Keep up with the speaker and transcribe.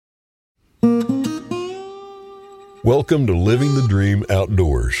Welcome to Living the Dream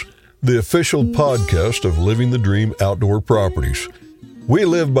Outdoors, the official podcast of Living the Dream Outdoor Properties. We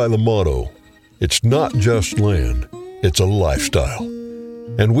live by the motto, it's not just land, it's a lifestyle.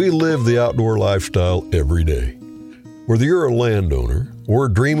 And we live the outdoor lifestyle every day. Whether you're a landowner or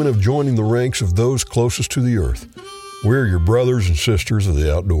dreaming of joining the ranks of those closest to the earth, we're your brothers and sisters of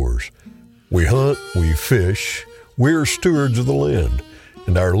the outdoors. We hunt, we fish, we're stewards of the land.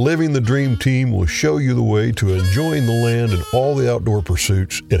 And our Living the Dream team will show you the way to enjoying the land and all the outdoor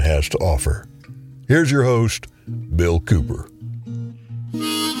pursuits it has to offer. Here's your host, Bill Cooper.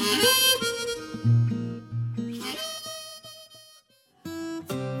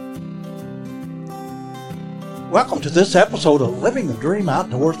 Welcome to this episode of Living the Dream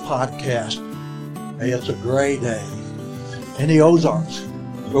Outdoors podcast. Hey, it's a great day in the Ozarks,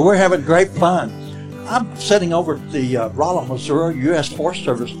 where we're having great fun. I'm sitting over at the Rolla, Missouri U.S. Forest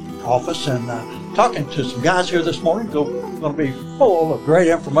Service office and talking to some guys here this morning. Going to be full of great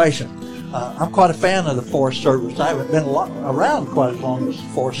information. I'm quite a fan of the Forest Service. I haven't been around quite as long as the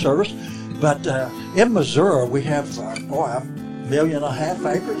Forest Service, but in Missouri we have 1.5 million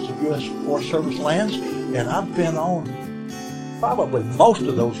acres of U.S. Forest Service lands, and I've been on probably most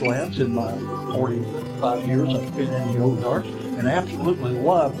of those lands in my 45 years I've been in the Ozarks, and absolutely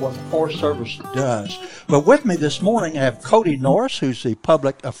love what the Forest Service does. But with me this morning, I have Cody Norris, who's the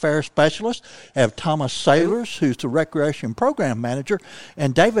Public Affairs Specialist. I have Thomas Sailors, who's the Recreation Program Manager,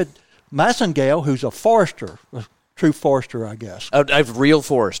 and David Massengale, who's a forester, a true forester, I guess. A real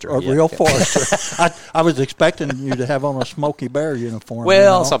forester. Real forester. I was expecting you to have on a Smokey Bear uniform.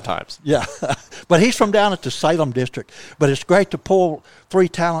 Well, sometimes. Yeah. But he's from down at the Salem district. But it's great to pull three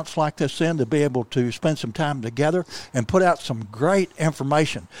talents like this in to be able to spend some time together and put out some great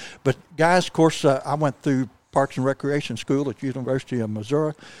information. But, guys, of course, I went through Parks and Recreation School at University of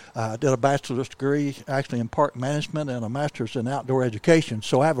Missouri. Did a bachelor's degree actually in park management and a master's in outdoor education.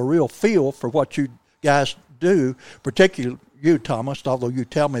 So I have a real feel for what you guys do, particularly you, Thomas, although you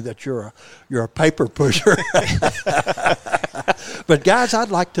tell me that you're a paper pusher. But guys,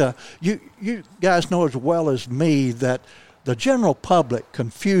 I'd like to, you guys know as well as me that the general public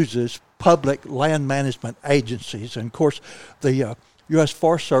confuses public land management agencies. And of course, the U.S.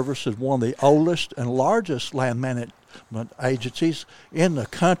 Forest Service is one of the oldest and largest land management agencies in the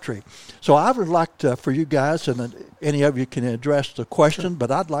country. So I would like to, for you guys, and any of you can address the question,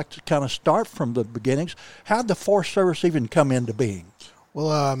 but I'd like to kind of start from the beginnings. How did the Forest Service even come into being?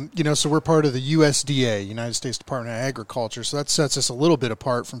 Well, so we're part of the USDA, United States Department of Agriculture, so that sets us a little bit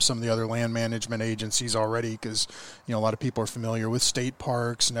apart from some of the other land management agencies already because, a lot of people are familiar with state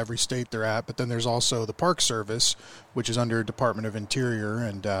parks and every state they're at, but then there's also the Park Service, which is under Department of Interior,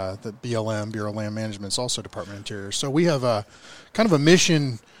 and the BLM, Bureau of Land Management, is also Department of Interior. So we have a kind of a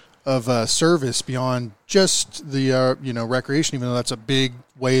mission of service beyond just the, recreation, even though that's a big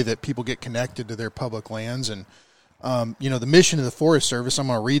way that people get connected to their public lands. And the mission of the Forest Service, I'm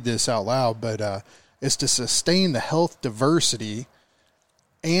going to read this out loud, but is to sustain the health, diversity,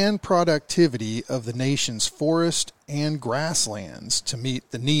 and productivity of the nation's forest and grasslands to meet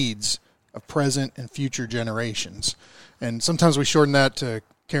the needs of present and future generations. And sometimes we shorten that to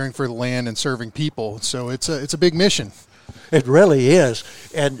caring for the land and serving people. So it's a big mission. It really is.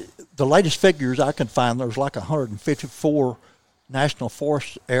 And the latest figures I can find, there's like 154 national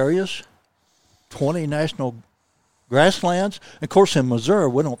forest areas, 20 national grasslands. Of course, in Missouri,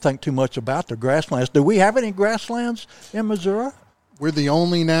 we don't think too much about the grasslands. Do we have any grasslands in Missouri? We're the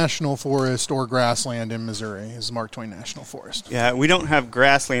only national forest or grassland in Missouri is the Mark Twain National Forest. Yeah, we don't have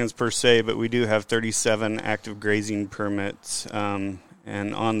grasslands per se, but we do have 37 active grazing permits, and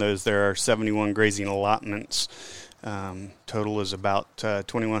on those there are 71 grazing allotments. Total is about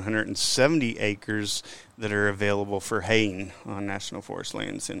 2,170 acres that are available for haying on national forest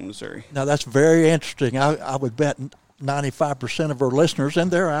lands in Missouri. Now, that's very interesting. I would bet 95% of our listeners, and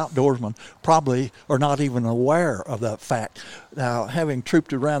they're outdoorsmen, probably are not even aware of that fact. Now, having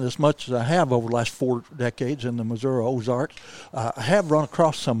trooped around as much as I have over the last 4 decades in the Missouri Ozarks, I have run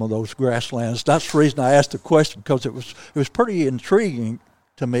across some of those grasslands. That's the reason I asked the question, because it was pretty intriguing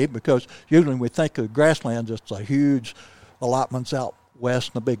to me, because usually we think of grasslands as a huge allotments out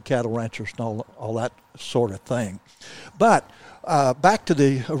west and the big cattle ranchers and all that sort of thing. But back to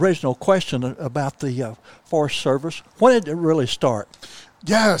the original question about the Forest Service. When did it really start?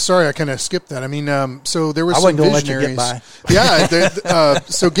 Yeah, sorry, I kind of skipped that. I mean, so there were some visionaries. Let you get by. Yeah,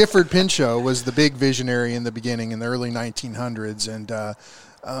 so Gifford Pinchot was the big visionary in the beginning in the early 1900s, and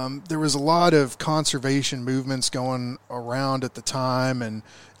there was a lot of conservation movements going around at the time, and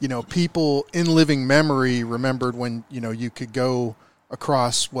people in living memory remembered when you could go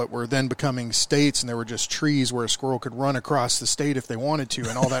across what were then becoming states, and there were just trees where a squirrel could run across the state if they wanted to,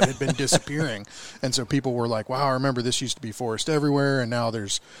 and all that had been disappearing. And so people were like, wow, I remember this used to be forest everywhere, and now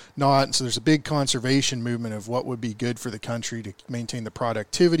there's not. And so there's a big conservation movement of what would be good for the country to maintain the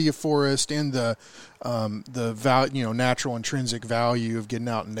productivity of forest and the value, natural intrinsic value of getting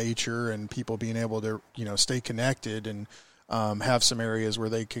out in nature and people being able to, stay connected and have some areas where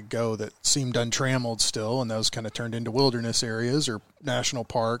they could go that seemed untrammeled still, and those kind of turned into wilderness areas or national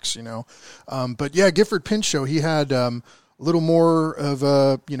parks, But yeah, Gifford Pinchot, he had a little more of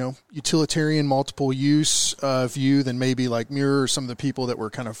a, utilitarian multiple use view than maybe like Muir or some of the people that were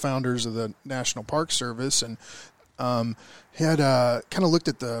kind of founders of the National Park Service. And he had kind of looked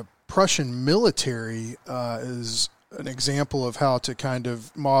at the Prussian military as an example of how to kind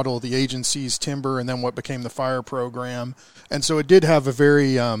of model the agency's timber and then what became the fire program. And so it did have a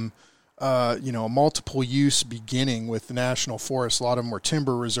very, a multiple use beginning with the national forests. A lot of them were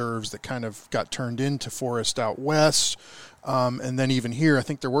timber reserves that kind of got turned into forest out west. And then even here, I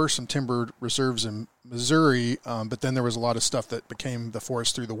think there were some timber reserves in Missouri, but then there was a lot of stuff that became the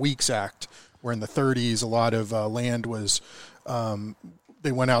forest through the Weeks Act, where in the 30s, a lot of land was,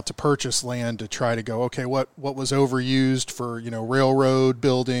 they went out to purchase land to try to go, okay, what was overused for, railroad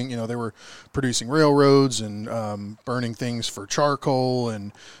building. They were producing railroads and burning things for charcoal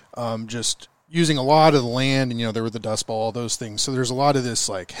and just using a lot of the land. And, there were the Dust Bowl, all those things. So there's a lot of this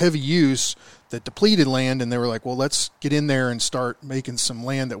like heavy use that depleted land. And they were like, well, let's get in there and start making some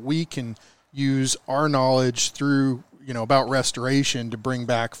land that we can use our knowledge through, about restoration to bring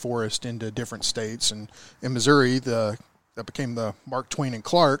back forest into different states. And in Missouri, that became the Mark Twain and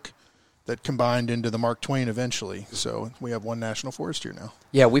Clark that combined into the Mark Twain eventually. So we have one national forest here now.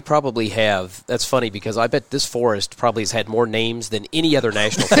 Yeah, we probably have. That's funny because I bet this forest probably has had more names than any other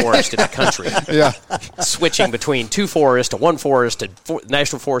national forest in the country. Yeah. Switching between two forests to one forest to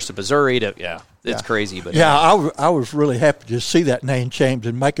National Forest of Missouri to, it's crazy. But I was really happy to see that name change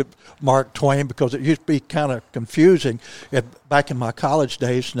and make it Mark Twain because it used to be kind of confusing back in my college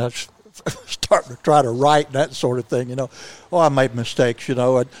days, and that's starting to try to write that sort of thing, I made mistakes,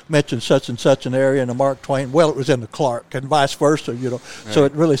 I mentioned such and such an area in the Mark Twain, well, it was in the Clark, and vice versa, Right. So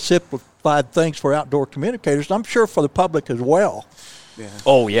it really simplified things for outdoor communicators, and I'm sure for the public as well. Yeah.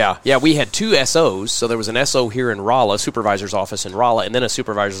 Oh, yeah. Yeah, we had two SOs, so there was an SO here in Rolla, supervisor's office in Rolla, and then a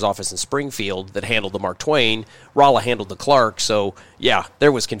supervisor's office in Springfield that handled the Mark Twain. Rolla handled the Clark, so, yeah,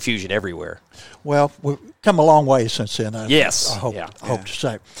 there was confusion everywhere. Well, we've come a long way since then, yes. I hope to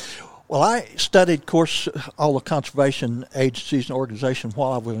say. Well, I studied, of course, all the conservation agencies and organizations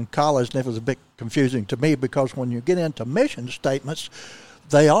while I was in college, and it was a bit confusing to me because when you get into mission statements,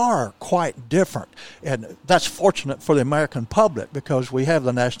 they are quite different. And that's fortunate for the American public because we have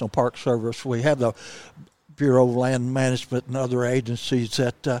the National Park Service, we have the Bureau of Land Management and other agencies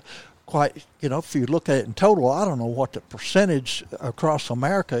that quite, if you look at it in total, I don't know what the percentage across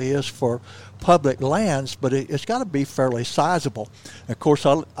America is for public lands, but it's got to be fairly sizable. And of course,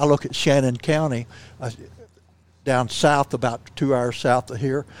 I look at Shannon County down south, about 2 hours south of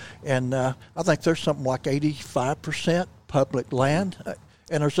here, and I think there's something like 85% public land.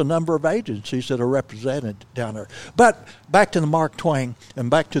 And there's a number of agencies that are represented down there. But back to the Mark Twain and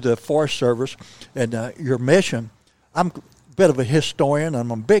back to the Forest Service and your mission, I'm a bit of a historian.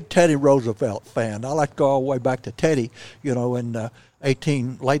 I'm a big Teddy Roosevelt fan. I like to go all the way back to Teddy, in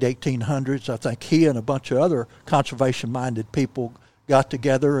late 1800s. I think he and a bunch of other conservation-minded people got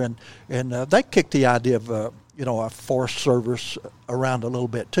together and they kicked the idea of a Forest Service around a little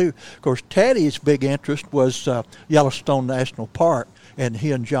bit too. Of course, Teddy's big interest was Yellowstone National Park. And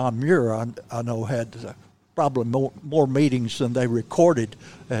he and John Muir, I know, had probably more meetings than they recorded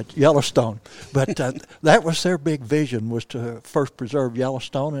at Yellowstone. But that was their big vision, was to first preserve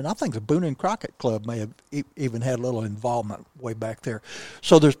Yellowstone. And I think the Boone and Crockett Club may have even had a little involvement way back there.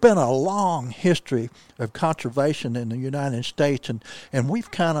 So there's been a long history of conservation in the United States. And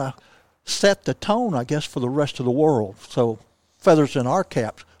we've kind of set the tone, I guess, for the rest of the world. So feathers in our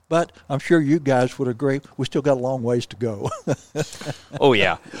caps. But I'm sure you guys would agree we still got a long ways to go. Oh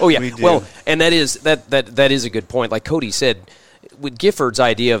yeah. Well, and that is a good point. Like Cody said, with Gifford's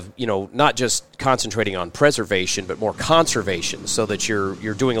idea of not just concentrating on preservation but more conservation, so that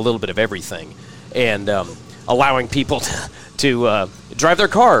you're doing a little bit of everything, and allowing people to drive their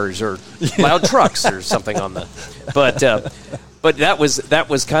cars or loud trucks or something on the. But that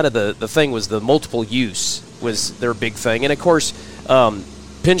was kind of the thing, was the multiple use was their big thing, and of course.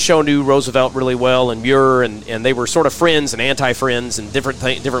 Pinchot knew Roosevelt really well, and Muir, and they were sort of friends and anti-friends in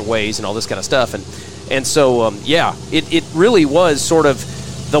different ways and all this kind of stuff. And so, it really was sort of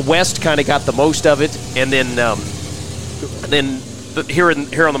the West kind of got the most of it, and then here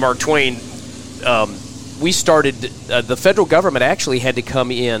on the Mark Twain, we started. The federal government actually had to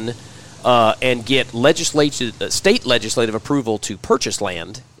come in and get state legislative approval to purchase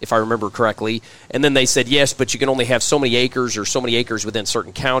land, if I remember correctly. And then they said, yes, but you can only have so many acres or so many acres within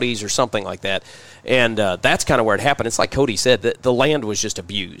certain counties or something like that. And that's kind of where it happened. It's like Cody said, the land was just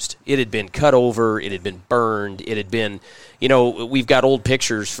abused. It had been cut over. It had been burned. It had been, we've got old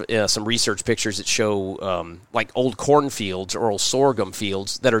pictures, some research pictures that show like old cornfields or old sorghum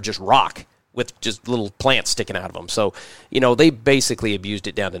fields that are just rock, with just little plants sticking out of them. So, they basically abused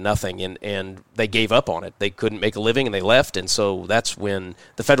it down to nothing, and they gave up on it. They couldn't make a living, and they left. And so that's when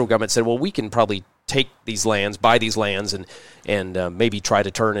the federal government said, well, we can probably take these lands, buy these lands, and maybe try to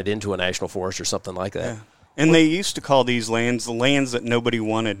turn it into a national forest or something like that. Yeah. And they used to call these lands the lands that nobody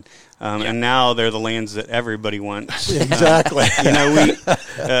wanted, and now they're the lands that everybody wants. Exactly. We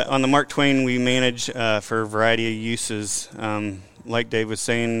on the Mark Twain, we manage for a variety of uses. Like Dave was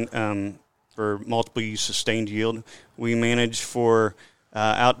saying, for multiple use sustained yield. We manage for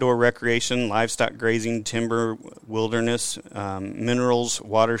outdoor recreation, livestock grazing, timber, wilderness, minerals,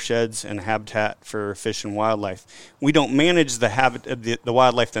 watersheds, and habitat for fish and wildlife. We don't manage the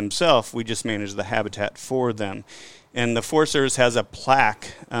wildlife themselves. We just manage the habitat for them. And the Forest Service has a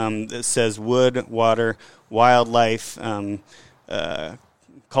plaque that says wood, water, wildlife,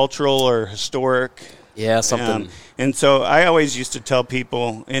 cultural or historic. Yeah, something. And so I always used to tell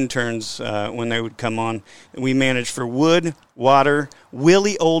people, interns, when they would come on, we manage for wood, water,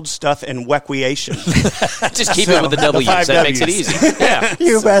 willy old stuff, and recreation. Just keep it with the W's. That makes it easy. Yeah.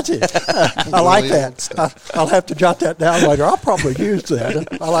 You betcha. I like that. I'll have to jot that down later. I'll probably use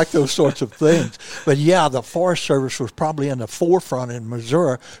that. I like those sorts of things. But, yeah, the Forest Service was probably in the forefront in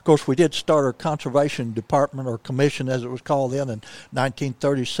Missouri. Of course, we did start our conservation department, or commission as it was called then, in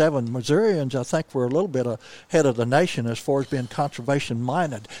 1937. Missourians, I think, were a little bit ahead of the nation as far as being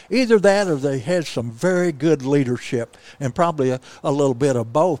conservation-minded. Either that or they had some very good leadership, and probably a little bit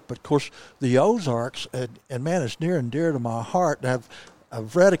of both. But, of course, the Ozarks, and man, it's near and dear to my heart.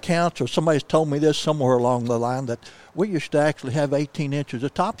 I've read accounts, or somebody's told me this somewhere along the line, that we used to actually have 18 inches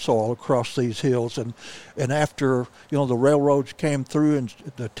of topsoil across these hills. And after, the railroads came through and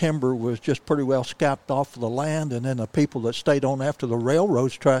the timber was just pretty well scalped off of the land, and then the people that stayed on after the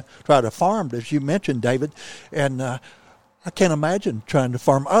railroads try to farm, as you mentioned, David. And I can't imagine trying to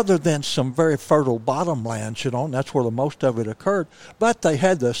farm other than some very fertile bottomlands, and that's where the most of it occurred. But they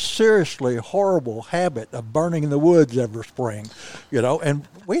had the seriously horrible habit of burning the woods every spring, and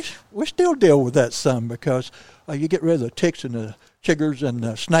we still deal with that some, because you get rid of the ticks and the chiggers and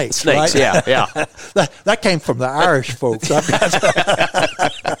the snakes, right? Yeah. that came from the Irish folks.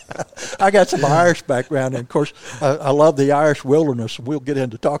 I got some Irish background, and of course, I love the Irish wilderness. We'll get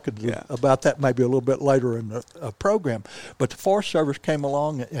into talking about that maybe a little bit later in the program. But the Forest Service came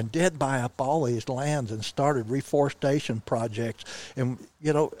along and did buy up all these lands and started reforestation projects. And,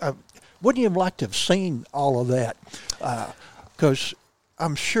 wouldn't you have liked to have seen all of that? Because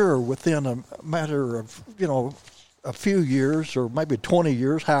I'm sure within a matter of, a few years, or maybe 20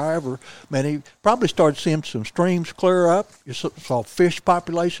 years, however many, probably started seeing some streams clear up. You saw fish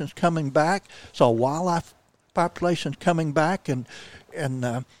populations coming back, saw wildlife populations coming back, and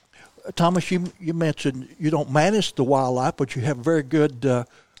Thomas, you mentioned you don't manage the wildlife, but you have very good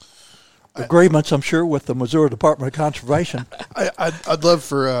agreements, I'm sure, with the Missouri Department of Conservation. I'd love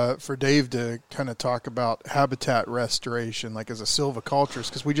for Dave to kind of talk about habitat restoration, like as a silviculturist,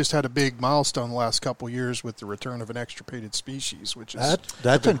 because we just had a big milestone the last couple of years with the return of an extirpated species, which is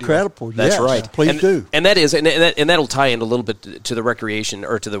that's incredible. That's right. Please do. And that is, and that'll tie in a little bit to the recreation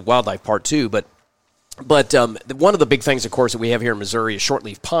or to the wildlife part too. But one of the big things, of course, that we have here in Missouri is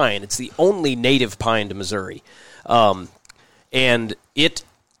shortleaf pine. It's the only native pine to Missouri, and it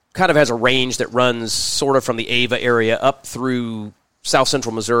kind of has a range that runs sort of from the Ava area up through south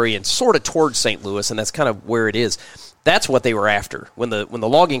central Missouri and sort of towards St. Louis, and that's kind of where it is. That's what they were after. When the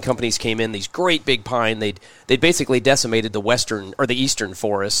logging companies came in, these great big pine, they'd basically decimated the western or the eastern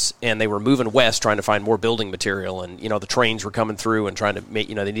forests, and they were moving west trying to find more building material, and the trains were coming through and trying to make,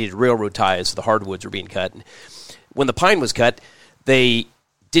 they needed railroad ties, so the hardwoods were being cut. And when the pine was cut, they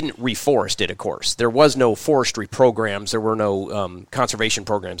didn't reforest it, of course. There was no forestry programs. There were no conservation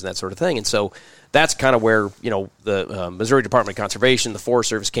programs and that sort of thing. And so that's kind of where, the Missouri Department of Conservation, the Forest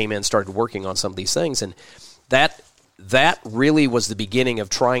Service came in, started working on some of these things. And that really was the beginning of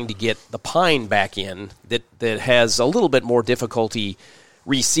trying to get the pine back in that has a little bit more difficulty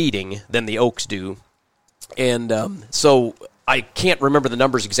reseeding than the oaks do. And so I can't remember the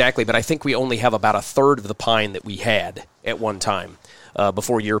numbers exactly, but I think we only have about a third of the pine that we had at one time.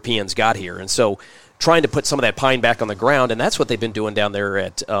 Before Europeans got here. And so trying to put some of that pine back on the ground, and that's what they've been doing down there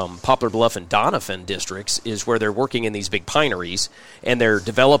at Poplar Bluff and Donovan districts, is where they're working in these big pineries, and they're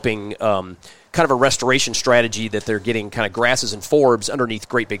developing kind of a restoration strategy that they're getting kind of grasses and forbs underneath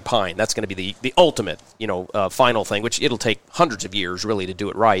great big pine. That's going to be the ultimate, final thing, which it'll take hundreds of years really to do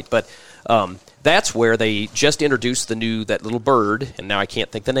it right. But that's where they just introduced that little bird, and now I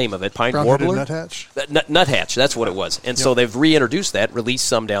can't think the name of it, pine warbler? Nuthatch? Nuthatch, that's what it was. And so they've reintroduced that, released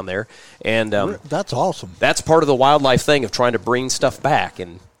some down there. And that's awesome. That's part of the wildlife thing of trying to bring stuff back.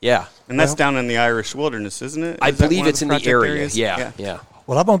 And, yeah. And that's down in the Irish wilderness, isn't it? I believe it's in the area. Areas? Yeah.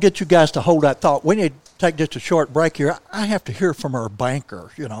 Well, I'm going to get you guys to hold that thought. We need to take just a short break here. I have to hear from our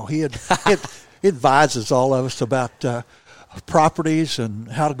banker. He advises all of us about properties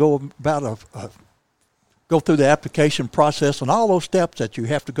and how to go about go through the application process and all those steps that you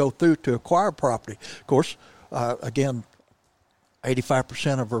have to go through to acquire property. Of course, again,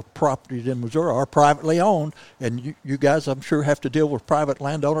 85% of our properties in Missouri are privately owned, and you guys, I'm sure, have to deal with private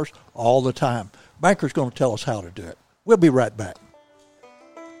landowners all the time. Banker's going to tell us how to do it. We'll be right back.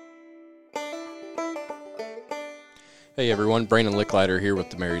 Hey everyone, Brandon Licklider here with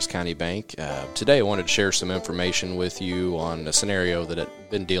the Marys County Bank. Today I wanted to share some information with you on a scenario that I've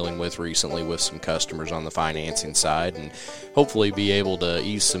been dealing with recently with some customers on the financing side, and hopefully be able to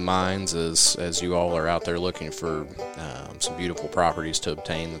ease some minds as you all are out there looking for some beautiful properties to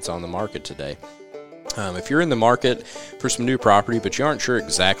obtain that's on the market today. If you're in the market for some new property, but you aren't sure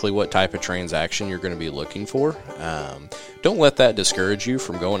exactly what type of transaction you're going to be looking for, don't let that discourage you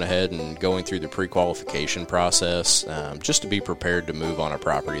from going ahead and going through the pre-qualification process, just to be prepared to move on a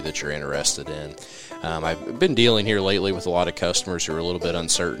property that you're interested in. I've been dealing here lately with a lot of customers who are a little bit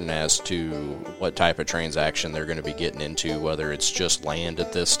uncertain as to what type of transaction they're going to be getting into, whether it's just land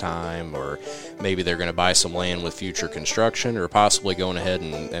at this time, or maybe they're going to buy some land with future construction, or possibly going ahead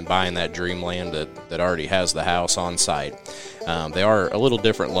and buying that dream land that already has the house on site. They are a little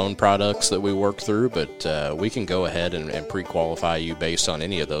different loan products that we work through, but we can go ahead and pre-qualify you based on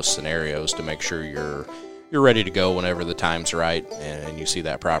any of those scenarios to make sure you're ready to go whenever the time's right and you see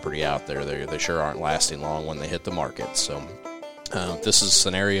that property out there. They sure aren't lasting long when they hit the market. So if this is a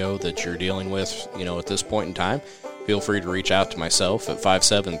scenario that you're dealing with, at this point in time, feel free to reach out to myself at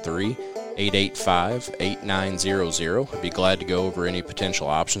 573-885-8900. I'd be glad to go over any potential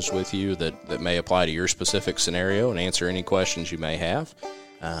options with you that may apply to your specific scenario and answer any questions you may have.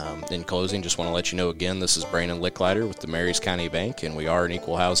 In closing, just want to let you know again, this is Brandon Licklider with the Marys County Bank, and we are an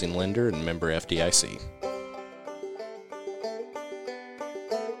equal housing lender and member FDIC.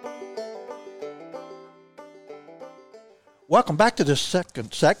 Welcome back to this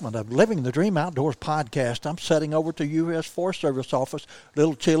second segment of Living the Dream Outdoors podcast. I'm heading over to U.S. Forest Service office. A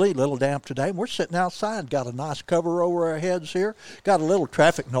little chilly, a little damp today. And we're sitting outside. Got a nice cover over our heads here. Got a little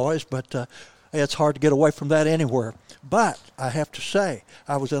traffic noise, but it's hard to get away from that anywhere. But I have to say,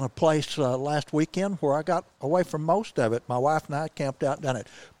 I was in a place last weekend where I got away from most of it. My wife and I camped out down at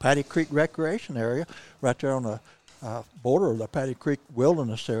Paddy Creek Recreation Area, right there on the border of the Paddy Creek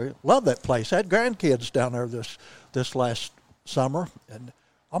Wilderness area. Love that place. I had grandkids down there this last summer, and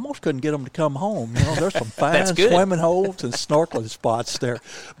almost couldn't get them to come home. There's some fine swimming holes and snorkeling spots there.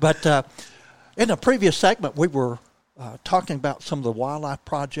 But in the previous segment, we were talking about some of the wildlife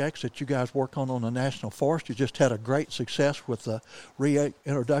projects that you guys work on the National Forest. You just had a great success with the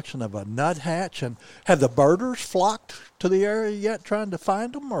reintroduction of a nuthatch. And have the birders flocked to the area yet trying to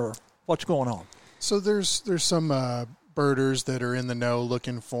find them, or what's going on? So there's some birders that are in the know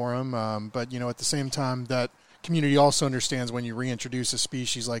looking for them, but at the same time, that community also understands when you reintroduce a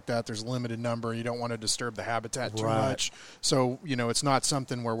species like that, there's a limited number. You don't want to disturb the habitat too much. So, it's not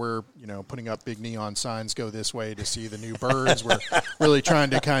something where we're, putting up big neon signs, go this way to see the new birds. We're really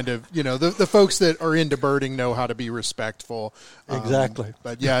trying to kind of, the folks that are into birding know how to be respectful. Exactly.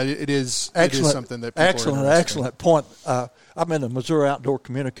 But yeah, it is something that people are excellent point. I'm in the Missouri Outdoor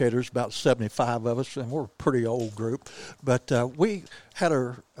Communicators, about 75 of us, and we're a pretty old group. But we had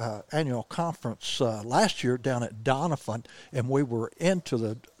our annual conference last year down at Donovan, and we were into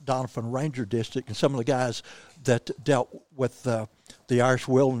the Donovan Ranger District, and some of the guys that dealt with the Irish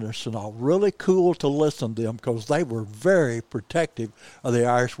wilderness and all. Really cool to listen to them because they were very protective of the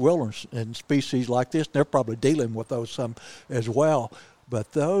Irish wilderness and species like this. They're probably dealing with those some as well.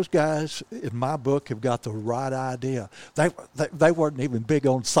 But those guys, in my book, have got the right idea. They weren't even big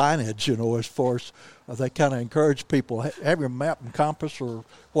on signage, as far as they kind of encourage people, have your map and compass or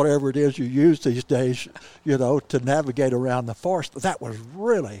whatever it is you use these days, to navigate around the forest. That was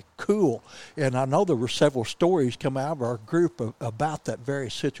really cool. And I know there were several stories come out of our group about that very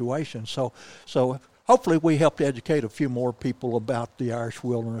situation. So hopefully we helped educate a few more people about the Irish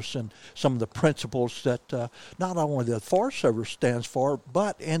wilderness and some of the principles that not only the Forest Service stands for,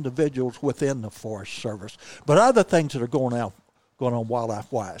 but individuals within the Forest Service, but other things that are going on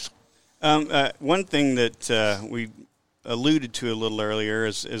wildlife-wise. One thing that we alluded to a little earlier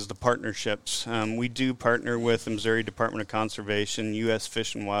is the partnerships. We do partner with the Missouri Department of Conservation, U.S.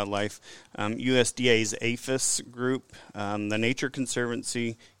 Fish and Wildlife, USDA's APHIS group, the Nature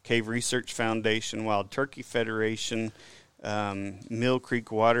Conservancy, Cave Research Foundation, Wild Turkey Federation, Mill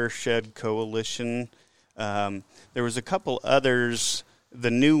Creek Watershed Coalition. There was a couple others. The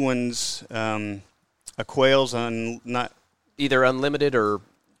new ones, Quails on not either Unlimited or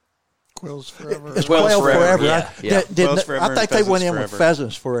Quails Forever. It's Quails Forever. Yeah. Quails Forever I think they went in with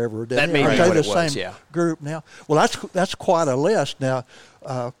Pheasants Forever. That may be what it was, same group now. Well, that's quite a list. Now,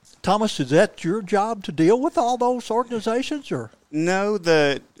 Thomas, is that your job to deal with all those organizations? Or no,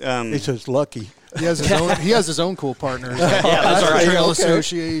 he says lucky. He has his own cool partners. That's our right. Trail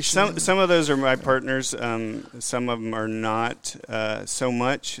Association. Some of those are my partners. Some of them are not so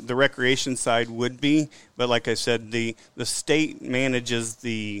much. The recreation side would be, but like I said, the state manages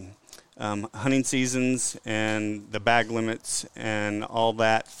the hunting seasons and the bag limits and all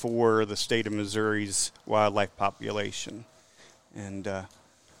that for the state of Missouri's wildlife population. And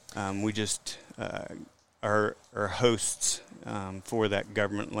we just are hosts for that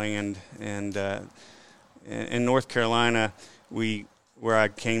government land. And in North Carolina, where I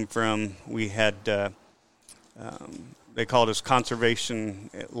came from, we had they called us conservation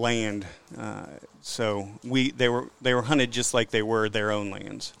land. So they were hunted just like they were their own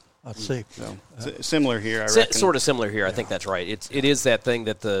lands. Let's see. So, similar here, I reckon. Sort of similar here. I think that's right. It is that thing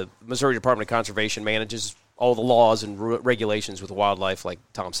that the Missouri Department of Conservation manages all the laws and regulations with wildlife, like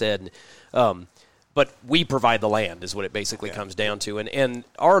Tom said. But we provide the land is what it basically comes down to. And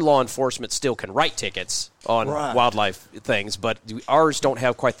our law enforcement still can write tickets on wildlife things, but ours don't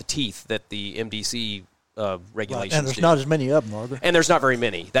have quite the teeth that the MDC regulations and there's do. not as many of them, are there? And there's not very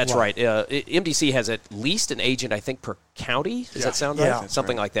many. That's right. MDC has at least an agent, I think, per county. Does that sound right? Yeah.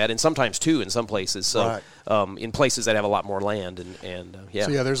 Something like that. And sometimes two in some places. So in places that have a lot more land.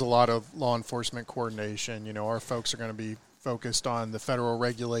 So, there's a lot of law enforcement coordination. You know, our folks are going to be focused on the federal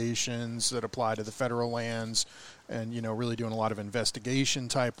regulations that apply to the federal lands and, really doing a lot of investigation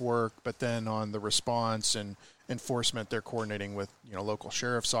type work. But then on the response and enforcement, they're coordinating with, local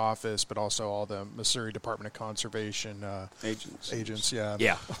sheriff's office, but also all the Missouri Department of Conservation agents.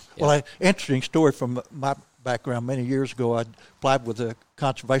 Yeah. Well, interesting story from my background. Many years ago, I applied with the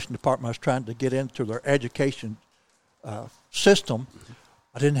Conservation Department. I was trying to get into their education system.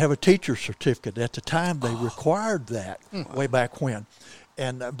 I didn't have a teacher certificate. At the time, they required that way back when.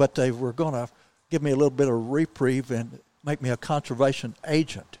 But they were going to give me a little bit of reprieve and make me a conservation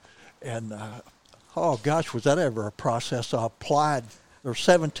agent. And, oh, gosh, was that ever a process? I applied. There were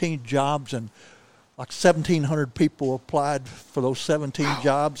 17 jobs, and like 1,700 people applied for those 17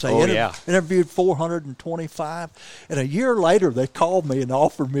 jobs. They interviewed 425. And a year later, they called me and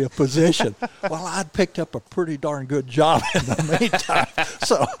offered me a position. Well, I'd picked up a pretty darn good job in the meantime.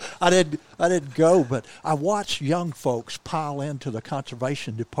 So I didn't go. But I watched young folks pile into the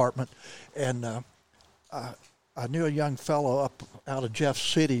conservation department. And I knew a young fellow up out of Jeff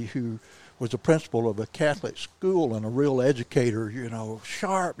City who was the principal of a Catholic school and a real educator,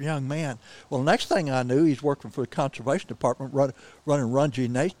 sharp young man. Well, the next thing I knew, he's working for the Conservation Department, running Rungy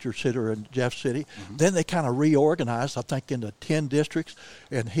Nature Center in Jeff City. Mm-hmm. Then they kind of reorganized, I think, into 10 districts,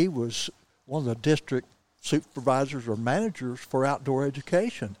 and he was one of the district supervisors or managers for outdoor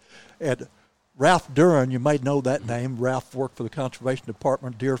education. And Ralph Duran, you may know that name. Ralph worked for the Conservation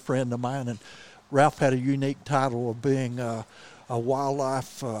Department, dear friend of mine, and Ralph had a unique title of being a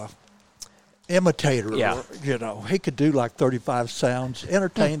wildlife imitator. Yeah. He could do like 35 sounds,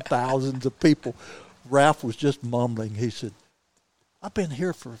 entertain thousands of people. Ralph was just mumbling. He said, I've been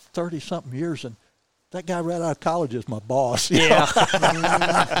here for 30-something years, and that guy right out of college is my boss.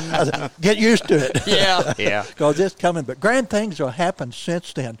 I said, get used to it. Yeah. Because it's coming. But grand things have happened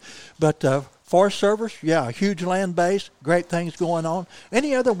since then. But Forest Service, huge land base, great things going on.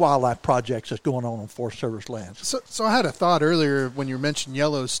 Any other wildlife projects that's going on Forest Service lands? So I had a thought earlier when you mentioned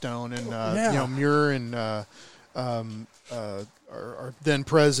Yellowstone and Muir and our then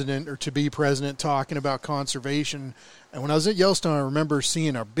president or to be president talking about conservation. And when I was at Yellowstone, I remember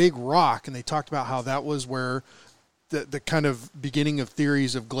seeing a big rock, and they talked about how that was where the kind of beginning of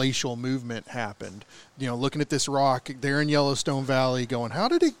theories of glacial movement happened. Looking at this rock there in Yellowstone Valley, going, how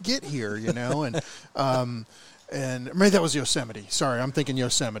did it get here? And maybe that was Yosemite. Sorry, I'm thinking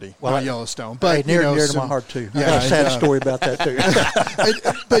Yosemite, Well, not Yellowstone. But near to my heart too. Yeah, I got a sad story about that too.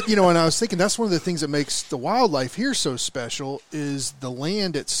 But and I was thinking that's one of the things that makes the wildlife here so special is the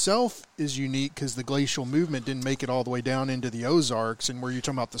land itself is unique because the glacial movement didn't make it all the way down into the Ozarks, and where you're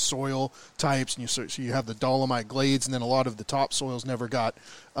talking about the soil types, and so you have the dolomite glades, and then a lot of the topsoils never got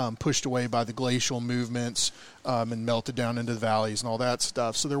pushed away by the glacial movements and melted down into the valleys and all that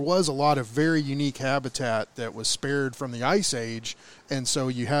stuff. So there was a lot of very unique habitat that was spared from the Ice Age, and so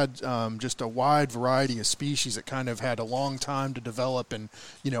you had just a wide variety of species that kind of had a long time to develop. And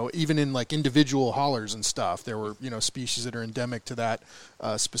even in like individual hollers and stuff, there were species that are endemic to that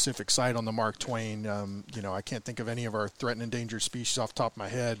specific site on the Mark Twain. I can't think of any of our threatened endangered species off the top of my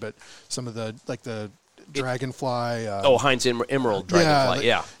head, but some of the dragonfly. Heinz emerald dragonfly.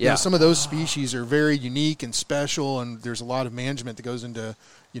 Yeah. Some of those species are very unique and special, and there's a lot of management that goes into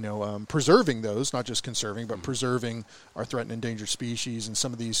preserving those, not just conserving, but preserving our threatened endangered species and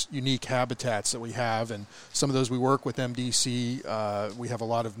some of these unique habitats that we have. And some of those we work with MDC. We have a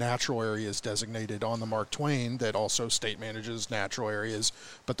lot of natural areas designated on the Mark Twain that also state manages natural areas,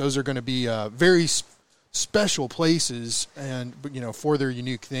 but those are going to be very special places and for their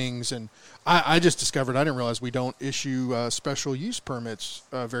unique things. And I just discovered, I didn't realize we don't issue special use permits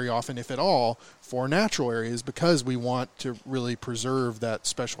very often, if at all, for natural areas because we want to really preserve that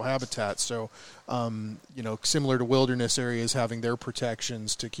special habitat. So, similar to wilderness areas having their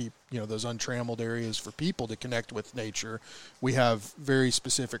protections to keep, those untrammeled areas for people to connect with nature, we have very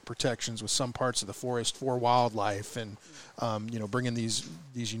specific protections with some parts of the forest for wildlife and, bringing these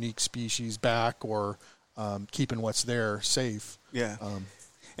unique species back or keeping what's there safe. Yeah.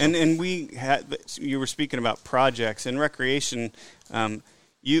 And we had, you were speaking about projects and recreation.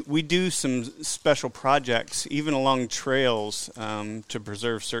 We do some special projects, even along trails, to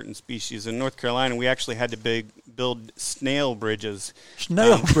preserve certain species. In North Carolina, we actually had to build snail bridges.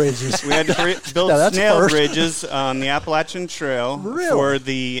 Snail bridges. We had to build snail bridges on the Appalachian Trail for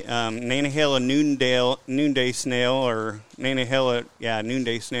the Nantahala noonday snail, or Nantahala,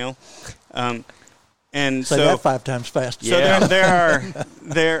 noonday snail. And say that 5 times fast. So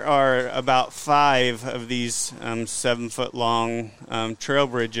there are about 5 of these 7-foot long trail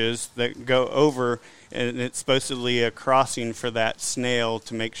bridges that go over, and it's supposedly a crossing for that snail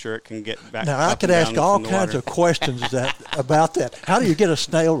to make sure it can get back. Now I could ask all kinds of questions about that. How do you get a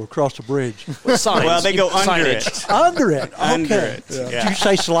snail across the bridge? Well, they go under it. Under it. Okay. Under it. Yeah. Did you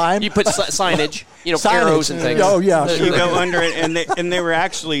say slime? You put signage, arrows and things. Oh yeah. You go under it, and they were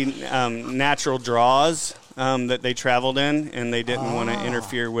actually natural draws that they traveled in, and they didn't want to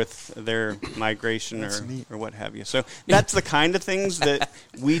interfere with their migration or what have you. So that's the kind of things that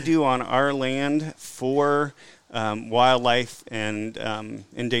we do on our land for wildlife and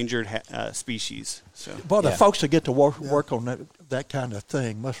endangered species. So, the folks that get to work on that kind of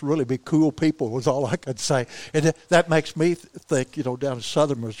thing must really be cool people, was all I could say. And that makes me think, down in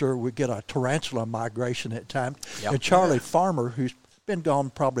southern Missouri, we get a tarantula migration at times. Yep. And Charlie Farmer, who's been gone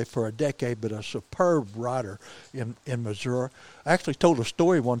probably for a decade, but a superb writer in Missouri, actually told a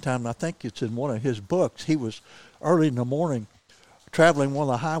story one time, and I think it's in one of his books. He was early in the morning traveling one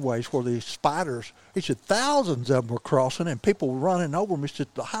of the highways where these spiders, he said thousands of them were crossing and people were running over him. He said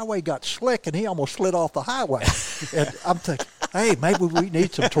the highway got slick and he almost slid off the highway. And I'm thinking, hey, maybe we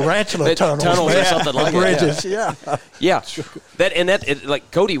need some tarantula tunnels or something like bridges. That. Yeah.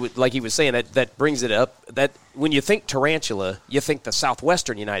 Like Cody, like he was saying, that brings it up. That when you think tarantula, you think the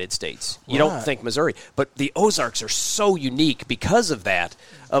southwestern United States. You don't think Missouri. But the Ozarks are so unique because of that,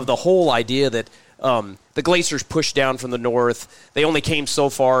 of the whole idea that the glaciers pushed down from the north. They only came so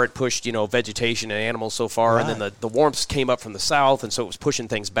far. It pushed, vegetation and animals so far. Right. And then the warmth came up from the south, and so it was pushing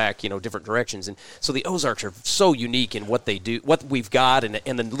things back, different directions. And so the Ozarks are so unique in what they do, what we've got, and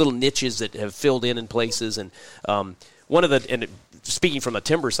the little niches that have filled in places. And speaking from the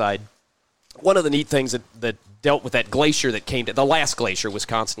timber side, one of the neat things that dealt with that glacier that came to the last glacier,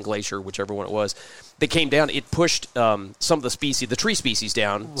 Wisconsin Glacier, whichever one it was, that came down, it pushed some of the tree species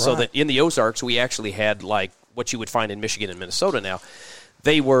down, so that in the Ozarks we actually had like what you would find in Michigan and Minnesota now.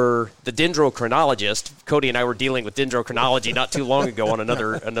 They were the dendrochronologist. Cody and I were dealing with dendrochronology not too long ago on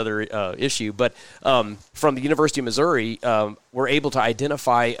another issue, but from the University of Missouri, were able to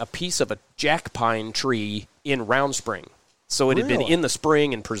identify a piece of a jack pine tree in Round Spring. So it had been in the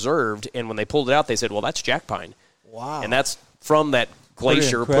spring and preserved, and when they pulled it out, they said, well, that's jack pine. Wow. And that's from that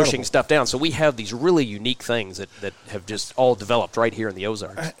glacier pushing stuff down. So we have these really unique things that have just all developed right here in the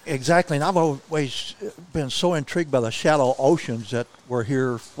Ozarks. Exactly, and I've always been so intrigued by the shallow oceans that were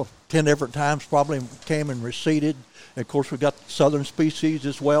here 10 different times, probably came and receded. And of course, we've got southern species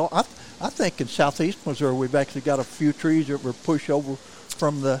as well. I think in southeast Missouri we've actually got a few trees that were pushed over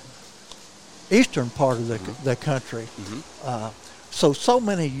from the eastern part of the country. So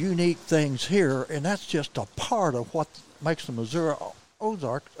many unique things here, and that's just a part of what makes the Missouri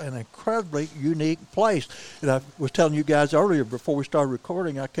Ozarks an incredibly unique place. And I was telling you guys earlier before we started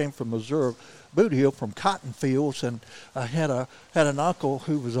recording, I came from Missouri Boot Hill from cotton fields, and I had an uncle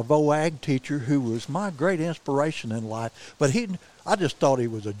who was a VOAG teacher who was my great inspiration in life. But I just thought he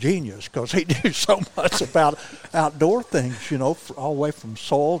was a genius because he knew so much about outdoor things, all the way from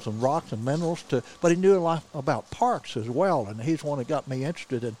soils and rocks and minerals but he knew a lot about parks as well, and he's one that got me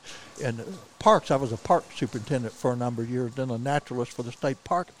interested in parks. I was a park superintendent for a number of years, then a naturalist for the state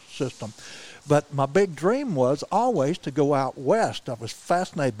park system. But my big dream was always to go out west. I was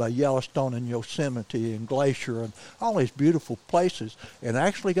fascinated by Yellowstone and Yosemite and Glacier and all these beautiful places, and I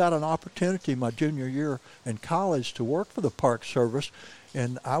actually got an opportunity my junior year in college to work for the Park Service,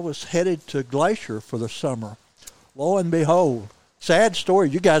 and I was headed to Glacier for the summer. Lo and behold, sad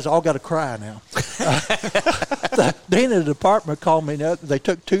story. You guys all got to cry now. The dean of the department called me. They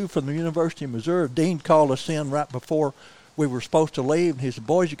took two from the University of Missouri. The dean called us in right before we were supposed to leave, and he said,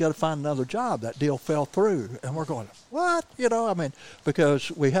 "Boys, you got to find another job. That deal fell through." And we're going, "What?"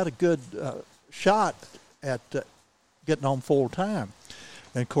 Because we had a good shot at getting on full time.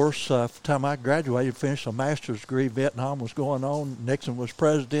 And of course, by the time I graduated, finished a master's degree, Vietnam was going on. Nixon was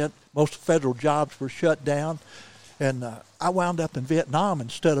president. Most federal jobs were shut down. And I wound up in Vietnam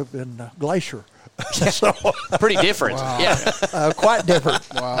instead of in Glacier. So, pretty different. Wow. Yeah, quite different.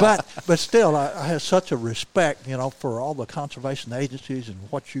 Wow. But still, I have such a respect, for all the conservation agencies and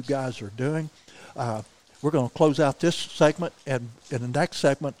what you guys are doing. We're going to close out this segment, and in the next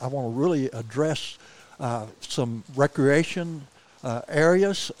segment, I want to really address some recreation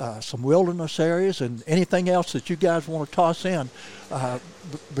areas, some wilderness areas, and anything else that you guys want to toss in,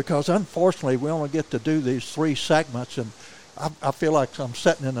 because unfortunately we only get to do these 3 segments, and I feel like I'm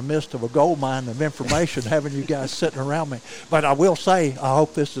sitting in the midst of a gold mine of information having you guys sitting around me. But I will say, I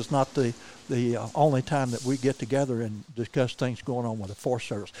hope this is not the only time that we get together and discuss things going on with the Forest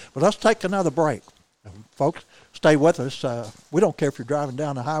Service. But let's take another break. Folks, stay with us. We don't care if you're driving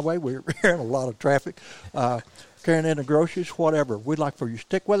down the highway. We're hearing a lot of traffic. Carrying in the groceries, whatever. We'd like for you to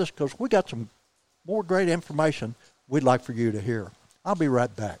stick with us because we got some more great information we'd like for you to hear. I'll be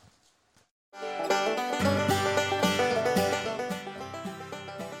right back.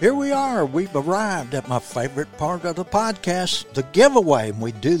 Here we are. We've arrived at my favorite part of the podcast, the giveaway. And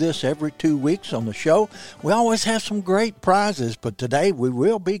we do this every 2 weeks on the show. We always have some great prizes, but today we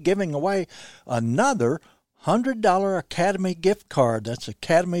will be giving away another $100 Academy gift card. That's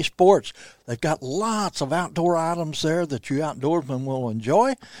Academy Sports. They've got lots of outdoor items there that you outdoorsmen will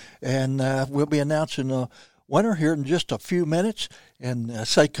enjoy. And we'll be announcing the winner here in just a few minutes. And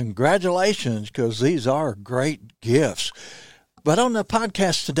say congratulations, because these are great gifts. But on the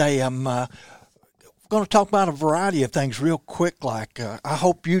podcast today, I'm going to talk about a variety of things real quick. Like I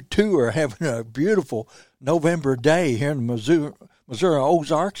hope you too are having a beautiful November day here in the Missouri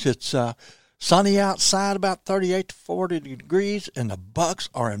Ozarks. It's sunny outside, about 38 to 40 degrees, and the bucks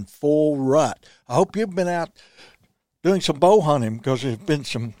are in full rut. I hope you've been out doing some bow hunting, because there's been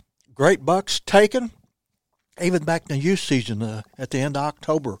some great bucks taken, even back in the youth season at the end of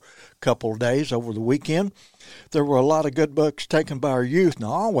October, a couple of days over the weekend. There were a lot of good bucks taken by our youth, and I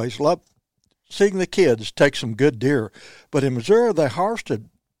always love seeing the kids take some good deer. But in Missouri, they harvested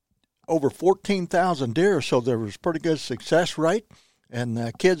over 14,000 deer, so there was a pretty good success rate. And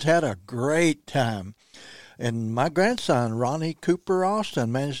the kids had a great time. And my grandson, Ronnie Cooper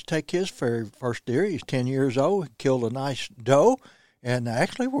Austin, managed to take his very first deer. He's 10 years old. He killed a nice doe. And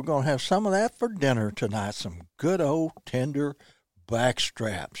actually, we're going to have some of that for dinner tonight. Some good old tender back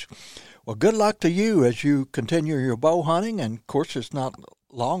straps. Well, good luck to you as you continue your bow hunting. And, of course, it's not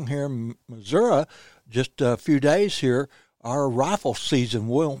long here in Missouri. Just a few days here, our rifle season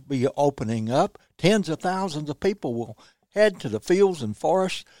will be opening up. Tens of thousands of people will head to the fields and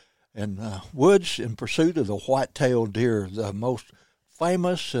forests and woods in pursuit of the white-tailed deer, the most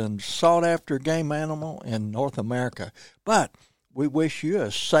famous and sought-after game animal in North America. But we wish you a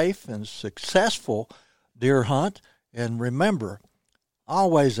safe and successful deer hunt. And remember,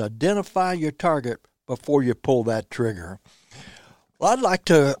 always identify your target before you pull that trigger. Well, I'd like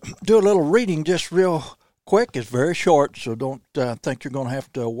to do a little reading just real quick. It's very short, so don't think you're going to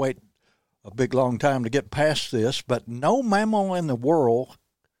have to wait a big long time to get past this, but no mammal in the world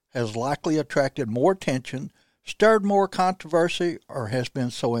has likely attracted more attention, stirred more controversy, or has been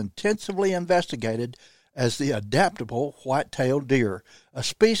so intensively investigated as the adaptable white-tailed deer, a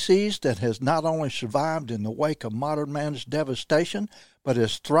species that has not only survived in the wake of modern man's devastation, but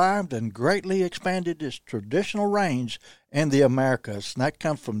has thrived and greatly expanded its traditional range in the Americas. And that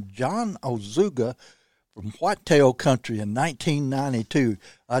comes from John Ozuga from Whitetail Country in 1992.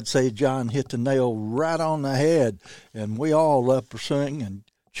 I'd say John hit the nail right on the head, and we all love pursuing and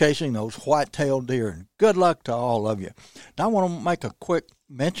chasing those white-tailed deer. And good luck to all of you. Now I want to make a quick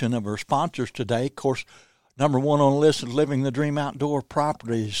mention of our sponsors today. Of course, number one on the list is Living the Dream Outdoor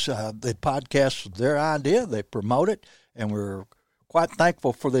Properties. The podcast is their idea. They promote it, and we're quite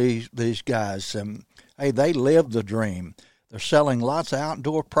thankful for these guys. Hey, they live the dream. They're selling lots of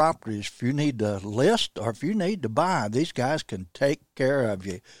outdoor properties. If you need to list or if you need to buy, these guys can take care of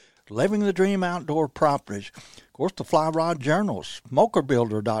you. Living the Dream Outdoor Properties. Of course, the Fly Rod Journals,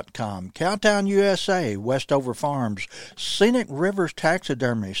 SmokerBuilder.com, Cowtown USA, Westover Farms, Scenic Rivers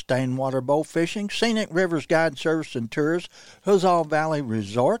Taxidermy, Stainwater Bow Fishing, Scenic Rivers Guide Service and Tours, Huzzah Valley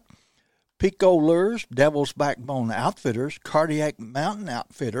Resort, Pico Lures, Devil's Backbone Outfitters, Cardiac Mountain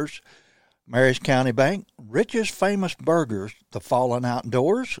Outfitters, Marys County Bank, Rich's Famous Burgers, The Fallen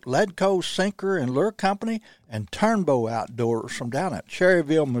Outdoors, Ledco Sinker and Lure Company, and Turnbow Outdoors from down at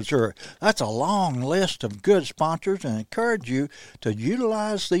Cherryville, Missouri. That's a long list of good sponsors, and I encourage you to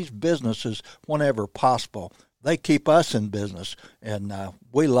utilize these businesses whenever possible. They keep us in business, and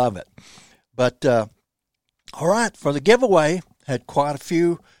we love it. But, all right, for the giveaway, had quite a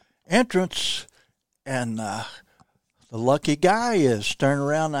few entrants, and the lucky guy is turn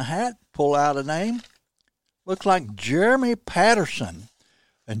around the hat, pull out a name. Looks like Jeremy Patterson.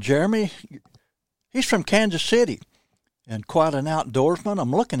 And Jeremy, he's from Kansas City and quite an outdoorsman.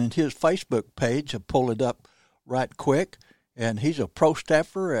 I'm looking at his Facebook page. I'll pull it up right quick. And he's a pro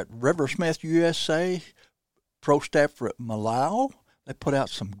staffer at Riversmith USA, pro staffer at Malau. They put out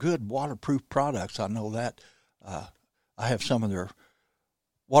some good waterproof products. I know that. I have some of their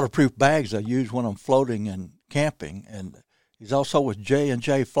waterproof bags I use when I'm floating and camping. And he's also with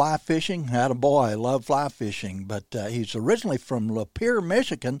J&J Fly Fishing. Attaboy, I love fly fishing. But he's originally from Lapeer,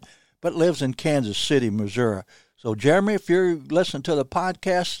 Michigan, but lives in Kansas City, Missouri. So, Jeremy, if you're listening to the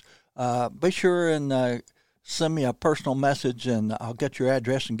podcast, be sure and send me a personal message, and I'll get your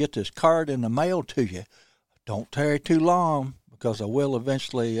address and get this card in the mail to you. Don't tarry too long, because it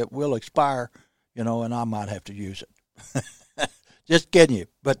will expire, and I might have to use it. Just kidding you.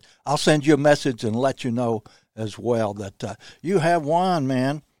 But I'll send you a message and let you know as well that you have won,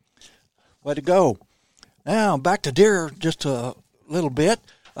 man. Way to go. Now, back to deer just a little bit.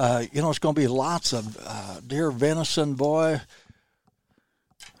 It's going to be lots of deer venison, boy.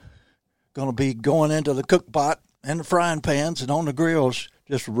 Going to be going into the cook pot and the frying pans and on the grills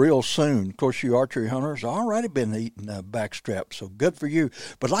just real soon. Of course, you archery hunters already been eating backstrap, so good for you.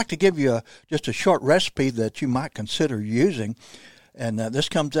 But I'd like to give you just a short recipe that you might consider using. And this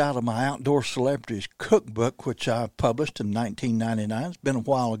comes out of my Outdoor Celebrities Cookbook, which I published in 1999. It's been a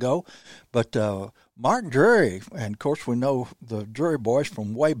while ago. But Mark Drury, and of course we know the Drury boys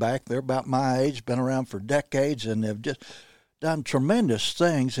from way back. They're about my age, been around for decades, and they've just done tremendous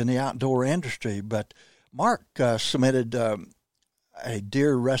things in the outdoor industry. But Mark submitted a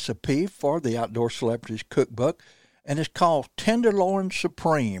deer recipe for the Outdoor Celebrities Cookbook, and it's called Tenderloin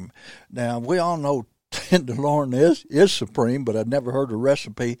Supreme. Now, we all know tenderloin is supreme, but I'd never heard a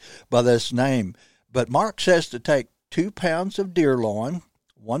recipe by this name. But Mark says to take 2 pounds of deer loin,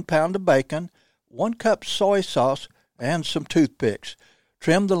 1 pound of bacon, 1 cup soy sauce, and some toothpicks.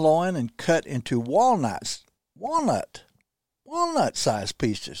 Trim the loin and cut into walnut-sized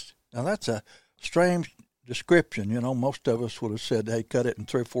pieces. Now, that's a strange description. Most of us would have said, hey, cut it in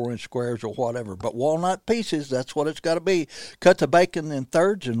 3 or 4 inch squares or whatever. But walnut pieces, that's what it's got to be. Cut the bacon in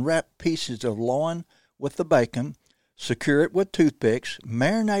thirds and wrap pieces of loin with the bacon. Secure it with toothpicks.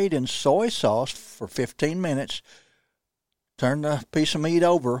 Marinate in soy sauce for 15 minutes. Turn the piece of meat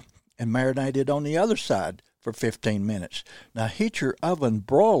over and marinate it on the other side for 15 minutes. Now, heat your oven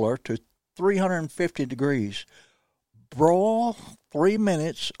broiler to 350 degrees. Broil 3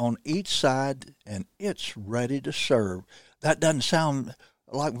 minutes on each side, and it's ready to serve. That doesn't sound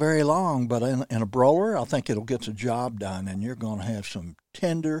like very long, but in a broiler, I think it'll get the job done, and you're going to have some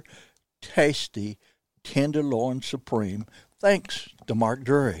tender, tasty Tenderloin Supreme. Thanks to Mark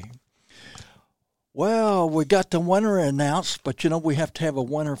Drury. Well, we got the winner announced, but we have to have a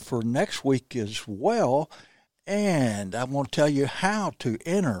winner for next week as well, and I want to tell you how to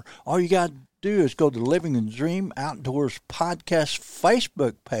enter. All you got to do is go to the Living the Dream Outdoors Podcast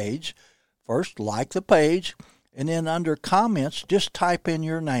Facebook page. First, like the page, and then under comments, just type in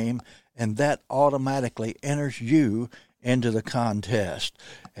your name, and that automatically enters you into the contest.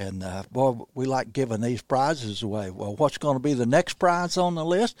 And, we like giving these prizes away. Well, what's going to be the next prize on the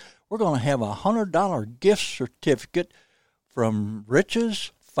list? We're going to have a $100 gift certificate from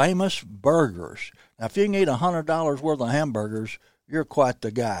Rich's Famous Burgers. Now, if you can eat $100 worth of hamburgers, you're quite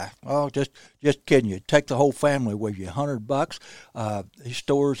the guy. Oh, just kidding you. Take the whole family with you. $100. These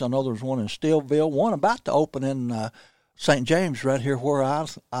stores, I know there's one in Steelville, one about to open in St. James, right here where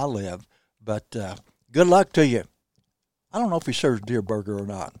I live. But good luck to you. I don't know if he serves deer burger or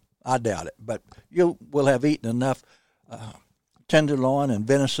not. I doubt it. But you will have eaten enough tenderloin and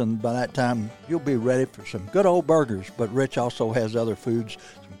venison by that time. You'll be ready for some good old burgers. But Rich also has other foods,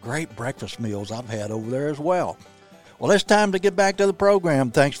 some great breakfast meals I've had over there as well. Well, it's time to get back to the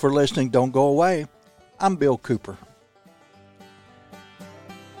program. Thanks for listening. Don't go away. I'm Bill Cooper.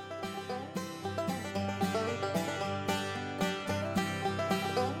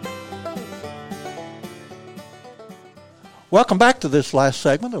 Welcome back to this last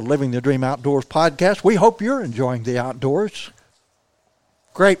segment of Living the Dream Outdoors podcast. We hope you're enjoying the outdoors.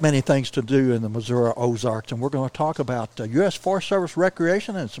 Great many things to do in the Missouri Ozarks, and we're going to talk about U.S. Forest Service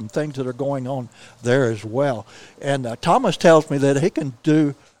recreation and some things that are going on there as well. And Thomas tells me that he can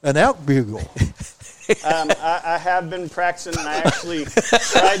do an elk bugle. I have been practicing, and I actually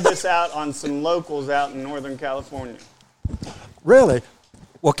tried this out on some locals out in Northern California. Really?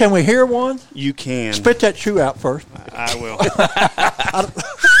 Well, can we hear one? You can. Spit that shoe out first. I will.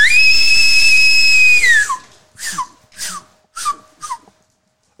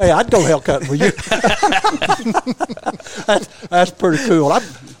 Hey, I'd go elk hunting with you. that's pretty cool.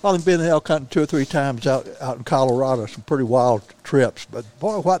 I've only been elk hunting 2 or 3 times out in Colorado, some pretty wild trips. But,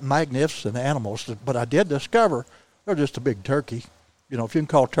 boy, what magnificent animals. But I did discover they're just a big turkey. You know, if you can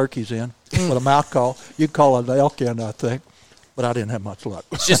call turkeys in with a mouth call, you can call an elk in, I think. But I didn't have much luck.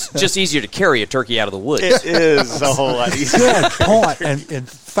 It's just easier to carry a turkey out of the woods. It is a whole lot easier. Good point. And, in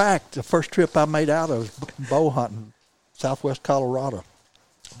fact, the first trip I made out of was bow hunting, southwest Colorado.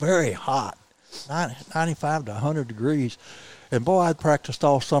 Very hot, 95 to 100 degrees. And, boy, I'd practiced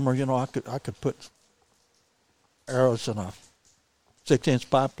all summer. You know, I could put arrows in a 6-inch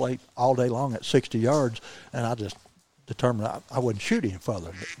pipe plate all day long at 60 yards, and I just determined I wouldn't shoot any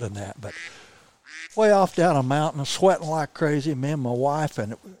further than that. But way off down a mountain, sweating like crazy, me and my wife,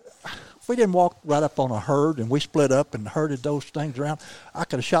 and if we didn't walk right up on a herd and we split up and herded those things around, I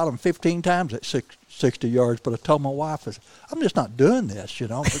could have shot them 15 times at 60 yards, but I told my wife, I'm just not doing this, you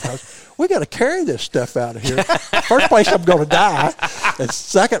know, because we got to carry this stuff out of here. First place, I'm going to die. And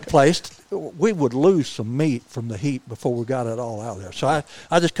second place, we would lose some meat from the heat before we got it all out of there. So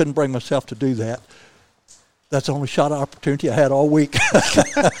I just couldn't bring myself to do that. That's the only shot opportunity I had all week.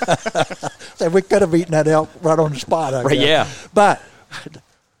 So we could have eaten that elk right on the spot, I guess. Right, yeah. But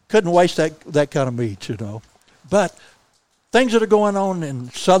couldn't waste that kind of meat, you know. But things that are going on in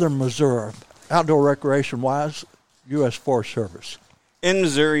southern Missouri, outdoor recreation-wise, U.S. Forest Service. In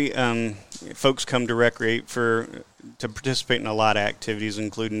Missouri, folks come to recreate to participate in a lot of activities,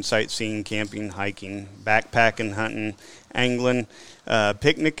 including sightseeing, camping, hiking, backpacking, hunting, angling,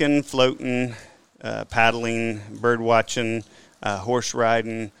 picnicking, floating, paddling, bird watching, horse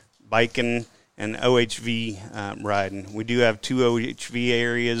riding, biking, and OHV riding. We do have 2 OHV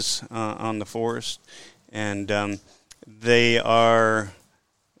areas on the forest, and they are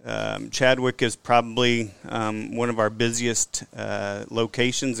Chadwick is probably one of our busiest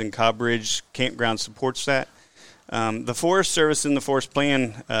locations, and Cobb Ridge Campground supports that. The Forest Service in the Forest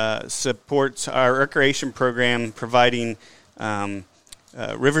Plan supports our recreation program, providing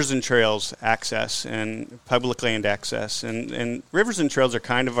rivers and trails access and public land access. And rivers and trails are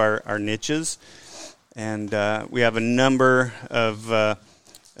kind of our niches. And we have a number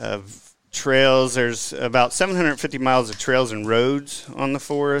of trails. There's about 750 miles of trails and roads on the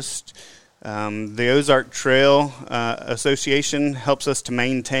forest. The Ozark Trail Association helps us to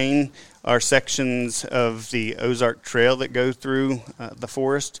maintain our sections of the Ozark Trail that go through the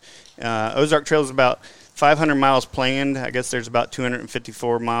forest. Ozark Trail is about 500 miles planned. I guess there's about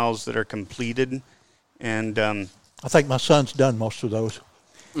 254 miles that are completed. And I think my son's done most of those.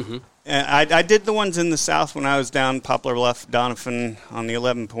 Mm-hmm. I did the ones in the south when I was down Poplar Bluff, Doniphan on the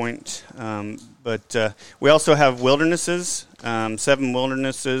 11 Point. But we also have wildernesses, 7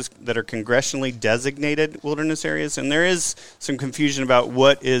 wildernesses that are congressionally designated wilderness areas. And there is some confusion about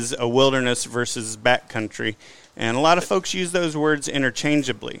what is a wilderness versus backcountry. And a lot of folks use those words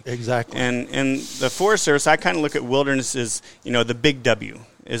interchangeably. Exactly. And in the Forest Service, I kind of look at wilderness as, the big W,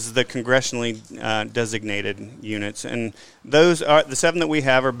 is the congressionally designated units. And those are the 7 that we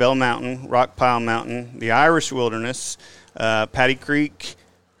have are Bell Mountain, Rock Pile Mountain, the Irish Wilderness, Patty Creek,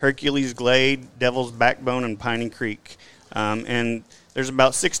 Hercules Glade, Devil's Backbone, and Piney Creek. And there's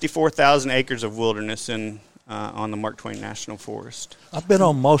about 64,000 acres of wilderness on the Mark Twain National Forest. I've been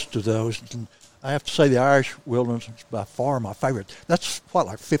on most of those. I have to say the Irish wilderness is by far my favorite. That's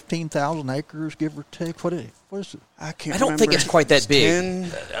like 15,000 acres, give or take. What is it? I don't think it's quite that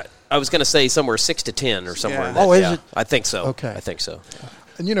big. I was going to say somewhere 6 to 10 or somewhere. Yeah. Oh, is it? I think so. Okay. I think so.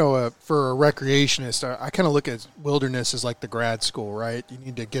 And, for a recreationist, I kind of look at wilderness as like the grad school, right? You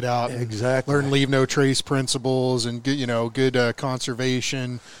need to get out and learn leave no trace principles and, good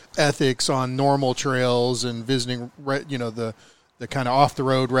conservation ethics on normal trails and visiting, the kind of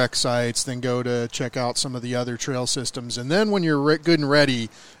off-the-road rec sites, then go to check out some of the other trail systems. And then when you're good and ready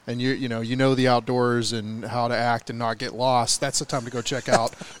and you know the outdoors and how to act and not get lost, that's the time to go check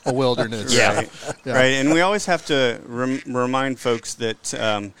out a wilderness. Right. And we always have to remind folks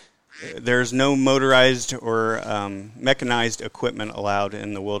that there's no motorized or mechanized equipment allowed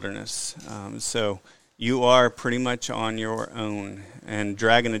in the wilderness. So you are pretty much on your own. And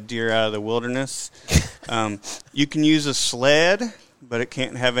dragging a deer out of the wilderness, you can use a sled, but it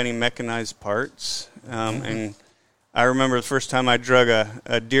can't have any mechanized parts. And I remember the first time I drug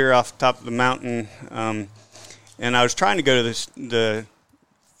a deer off the top of the mountain, and I was trying to go to the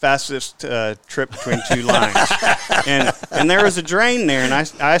fastest trip between two lines. And there was a drain there, and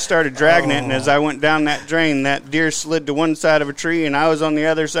I started dragging it, and as I went down that drain, that deer slid to one side of a tree, and I was on the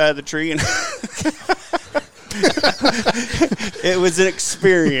other side of the tree, and it was an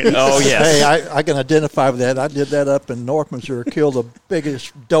experience. Oh, yes. Hey, I can identify with that. I did that up in North Missouri, killed the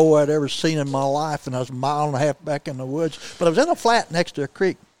biggest doe I'd ever seen in my life, and I was a mile and a half back in the woods. But I was in a flat next to a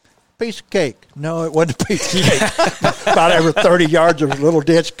creek. Piece of cake. No, it wasn't a piece of cake. About every 30 yards, there was a little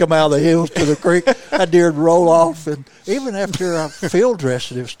ditch come out of the hills to the creek. That deer would roll off, and even after I field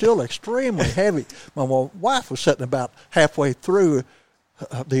dressed it, it was still extremely heavy. My wife was sitting about halfway through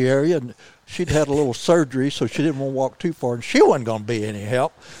the area, and she'd had a little surgery, so she didn't want to walk too far, and she wasn't going to be any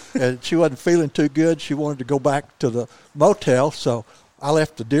help. And she wasn't feeling too good. She wanted to go back to the motel, so I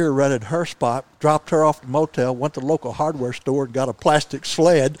left the deer right at her spot, dropped her off the motel, went to the local hardware store and got a plastic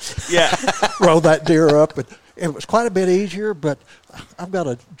sled. Yeah. Rolled that deer up. And it was quite a bit easier, but I've got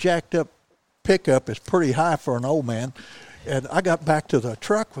a jacked up pickup. It's pretty high for an old man. And I got back to the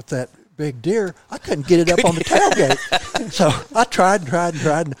truck with that big deer. I couldn't get it up on the tailgate. So I tried.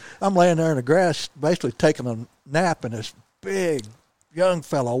 And I'm laying there in the grass, basically taking a nap, and this big young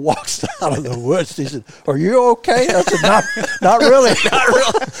fellow walks out of the woods. He said, "Are you okay?" I said, not really. Not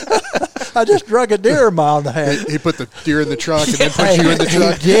really. I just drug a deer a mile and a half. He put the deer in the truck and then put you in the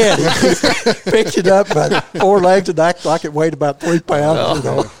truck. He did. He picked it up by 4 legs and acted like it weighed about 3 pounds.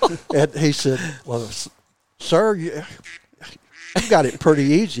 And he said, "Well, sir, you got it pretty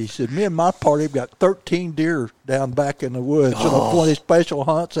easy." He said, "Me and my party have got 13 deer down back in the woods. 20 special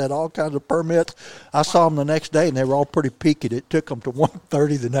hunts, had all kinds of permits. I saw them the next day, and they were all pretty peaked. It took them to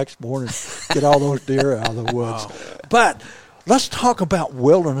 1:30 the next morning to get all those deer out of the woods." Wow. But let's talk about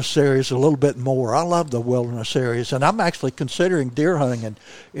wilderness areas a little bit more. I love the wilderness areas, and I'm actually considering deer hunting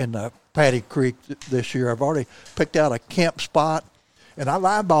in Paddy Creek this year. I've already picked out a camp spot. And I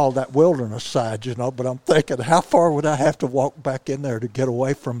eyeballed that wilderness side, but I'm thinking, how far would I have to walk back in there to get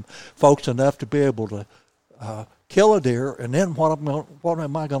away from folks enough to be able to kill a deer? And then what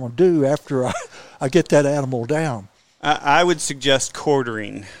am I going to do after I get that animal down? I would suggest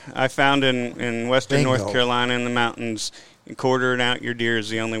quartering. I found in western North Carolina in the mountains, quartering out your deer is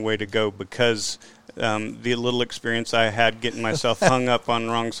the only way to go, because the little experience I had getting myself hung up on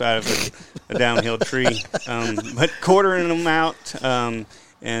the wrong side of a downhill tree. But quartering them out and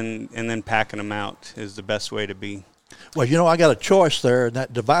then packing them out is the best way to be. Well, I got a choice there in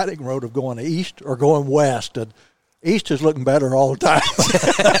that dividing road of going east or going west. And east is looking better all the time.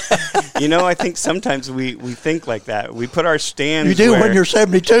 I think sometimes we think like that. We put our stands. You do when you're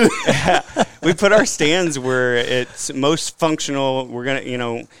 72. We put our stands where it's most functional. We're going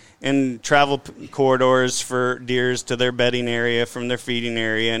to, in travel corridors for deers to their bedding area from their feeding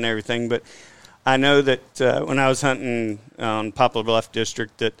area and everything. But I know that when I was hunting on Poplar Bluff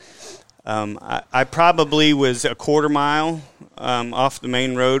District that I probably was a quarter mile off the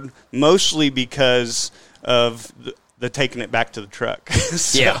main road, mostly because of the taking it back to the truck.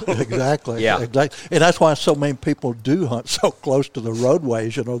 Yeah, exactly. Yeah, exactly. And that's why so many people do hunt so close to the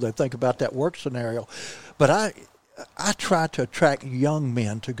roadways. They think about that work scenario. But I try to attract young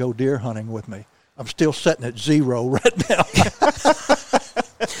men to go deer hunting with me. I'm still sitting at 0 right now.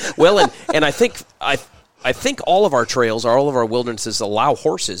 Well, and I think all of our trails, all of our wildernesses allow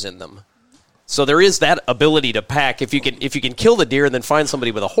horses in them. So there is that ability to pack. If you can kill the deer and then find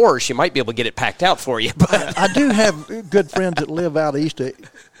somebody with a horse, you might be able to get it packed out for you. But I do have good friends that live out east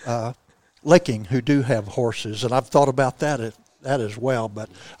of Licking who do have horses, and I've thought about that that as well. But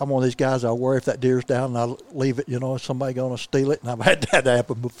I'm one of these guys, I worry if that deer's down and I leave it, is somebody going to steal it? And I've had that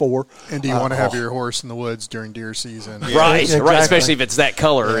happen before. And do you want to have your horse in the woods during deer season? Yeah. Right, exactly. right, especially if it's that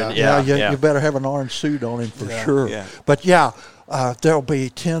color. You better have an orange suit on him for sure. Yeah. But there'll be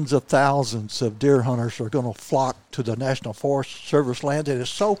tens of thousands of deer hunters who are going to flock to the National Forest Service land. It is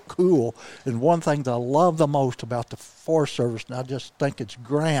so cool. And one thing that I love the most about the Forest Service, and I just think it's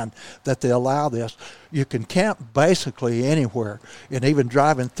grand that they allow this, you can camp basically anywhere. And even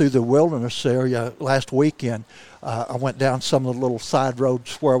driving through the wilderness area last weekend, I went down some of the little side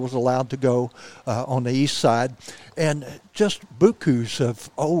roads where I was allowed to go on the east side, and just bukus of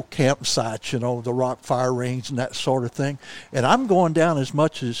old campsites, the rock fire rings and that sort of thing. And I'm going down as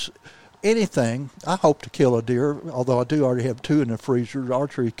much as anything. I hope to kill a deer, although I do already have 2 in the freezer,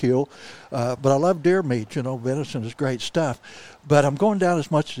 archery kill. But I love deer meat. Venison is great stuff. But I'm going down as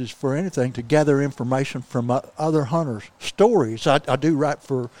much as for anything to gather information from other hunters' stories. I do write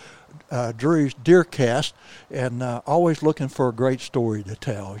for Drew's Deercast, and always looking for a great story to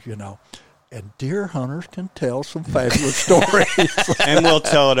tell, And deer hunters can tell some fabulous stories. And we'll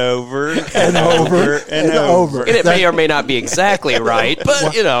tell it over and over and over. And it may or may not be exactly right,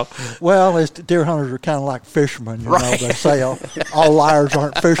 but, Well, deer hunters are kind of like fishermen, right. They say all liars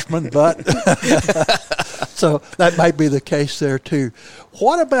aren't fishermen, but so that might be the case there, too.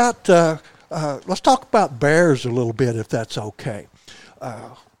 What about, let's talk about bears a little bit, if that's okay.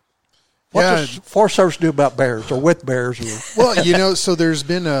 What does Forest Service do about bears or with bears? Well, so there's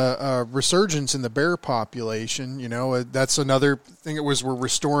been a resurgence in the bear population. That's another thing. It was we're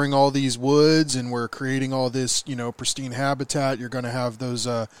restoring all these woods and we're creating all this, pristine habitat. You're going to have those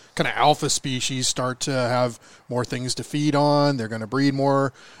kind of alpha species start to have more things to feed on. They're going to breed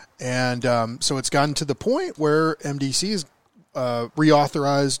more. And so it's gotten to the point where MDC has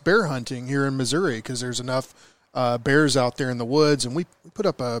reauthorized bear hunting here in Missouri because there's enough bears out there in the woods. And we put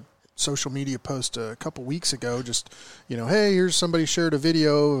up a social media post a couple weeks ago, just, hey, here's somebody shared a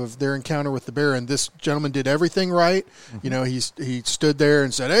video of their encounter with the bear, and this gentleman did everything right. Mm-hmm. He stood there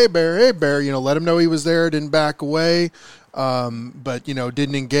and said, hey bear, let him know he was there, didn't back away, but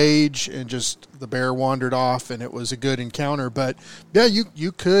didn't engage, and just the bear wandered off, and it was a good encounter. But yeah,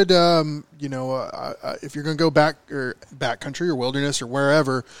 you could if you're going to go backcountry or wilderness or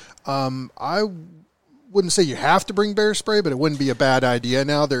wherever, I wouldn't say you have to bring bear spray, but it wouldn't be a bad idea.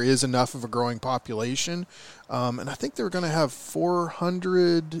 Now there is enough of a growing population, and I think they were going to have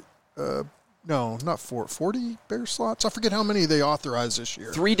 400. No, not 40 bear slots. I forget how many they authorized this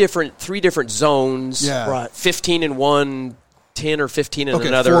year. Three different zones. Yeah, right. 15 in one, 10 or 15 in okay,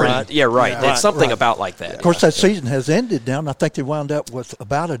 another. 40. Yeah, right. Yeah, It's something right. about like that. Of course, that season has ended now, and I think they wound up with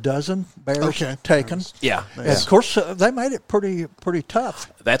about a dozen bears taken. Nice. Yeah. And of course, they made it pretty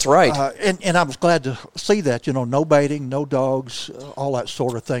tough. That's right. And I was glad to see that, no baiting, no dogs, all that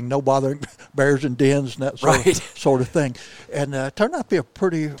sort of thing, no bothering bears in dens and that sort of thing. And it turned out to be a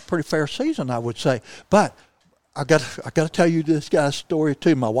pretty fair season, I would say. But I got to tell you this guy's story,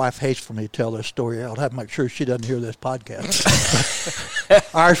 too. My wife hates for me to tell this story. I'll have to make sure she doesn't hear this podcast.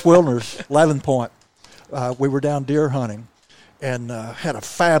 Irish Wilderness, 11 Point. We were down deer hunting and had a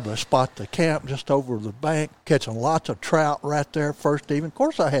fabulous spot to camp just over the bank, catching lots of trout right there first evening. Of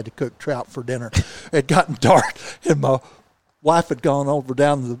course, I had to cook trout for dinner. It had gotten dark, and my wife had gone over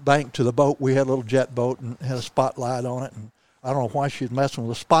down the bank to the boat. We had a little jet boat and had a spotlight on it, and I don't know why she was messing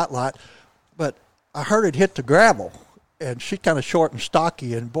with the spotlight, but I heard it hit the gravel, and she's kind of short and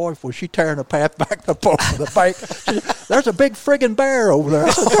stocky, and boy, was she tearing the path back up over the bank. She said, there's a big friggin' bear over there.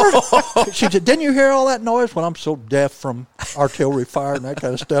 I said, she said, didn't you hear all that noise? Well, I'm so deaf from artillery fire and that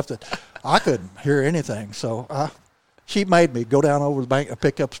kind of stuff that I couldn't hear anything. So she made me go down over the bank and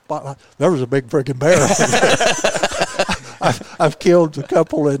pick up a spotlight. There was a big friggin' bear over there. I've killed a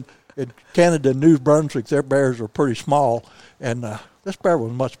couple in Canada and New Brunswick. Their bears are pretty small, and this bear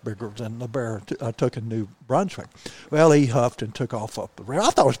was much bigger than the bear I took in New Brunswick. Well, he huffed and took off up the river.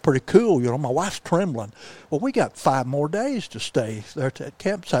 I thought it was pretty cool. My wife's trembling. Well, we got 5 more days to stay there at that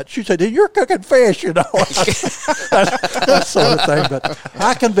campsite. She said, you're cooking fish, that sort of thing. But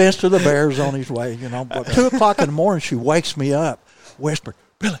I convinced her the bear's on his way, But 2 o'clock in the morning, she wakes me up, whispered,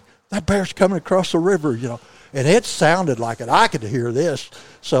 Billy, that bear's coming across the river, And it sounded like it. I could hear this.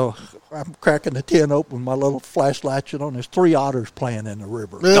 So I'm cracking the tin open with my little flashlight, and there's 3 otters playing in the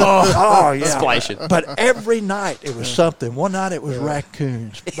river. Oh yeah. Splashing. But every night it was something. One night it was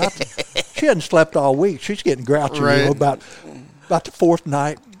raccoons. She hadn't slept all week. She's getting grouchy, about the 4th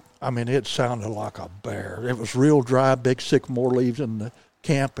night. I mean, it sounded like a bear. It was real dry, big sycamore leaves in the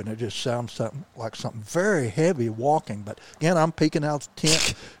camp, and it just sounds like something very heavy walking. But again, I'm peeking out the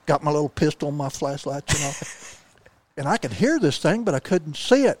tent, got my little pistol and my flashlight, and I could hear this thing, but I couldn't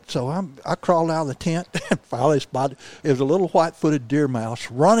see it. So I crawled out of the tent and finally spotted it was a little white-footed deer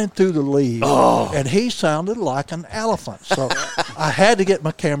mouse running through the leaves, and he sounded like an elephant. So I had to get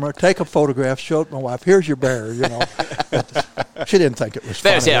my camera, take a photograph, show it to my wife. Here's your bear, But she didn't think it was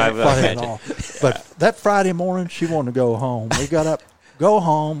funny at all. But that Friday morning, she wanted to go home. We got up, go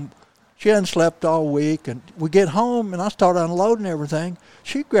home. She hadn't slept all week, and we get home, and I start unloading everything.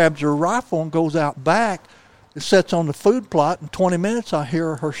 She grabs her rifle and goes out back. It sits on the food plot. In 20 minutes, I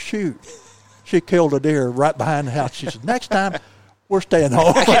hear her shoot. She killed a deer right behind the house. She said, next time, we're staying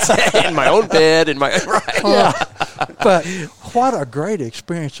home. In my own bed. Right. Yeah. But what a great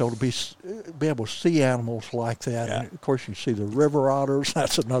experience, though, to be able to see animals like that. Yeah. And, of course, you see the river otters.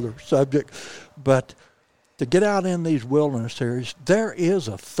 That's another subject. But to get out in these wilderness areas, there is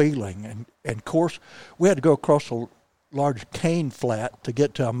a feeling. And of course, we had to go across a large cane flat to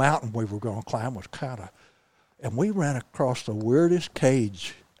get to a mountain we were going to climb. It was and we ran across the weirdest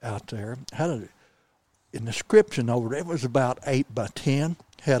cage out there. Had an inscription over it. It was about 8 by 10.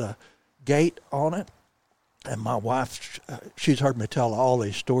 Had a gate on it. And my wife, she's heard me tell all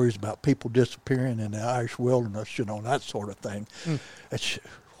these stories about people disappearing in the Irish wilderness, that sort of thing. And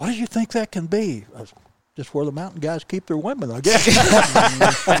what do you think that can be? Just where the mountain guys keep their women, I guess.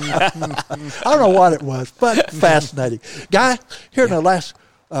 I don't know what it was, but fascinating. Guy, here in the last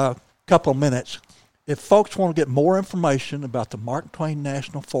couple of minutes, if folks want to get more information about the Mark Twain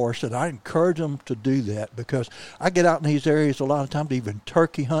National Forest, and I encourage them to do that because I get out in these areas a lot of times, even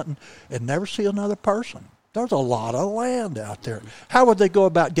turkey hunting, and never see another person. There's a lot of land out there. How would they go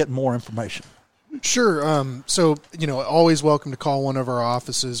about getting more information? Sure. So, always welcome to call one of our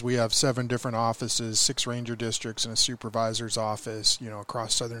offices. We have 7 different offices, 6 ranger districts, and a supervisor's office,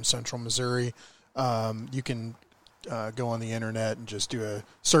 across southern central Missouri. You can go on the internet and just do a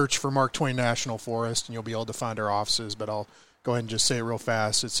search for Mark Twain National Forest, and you'll be able to find our offices. But I'll go ahead and just say it real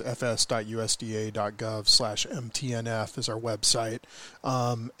fast. It's fs.usda.gov/mtnf is our website.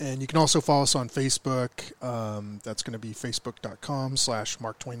 And you can also follow us on Facebook. That's going to be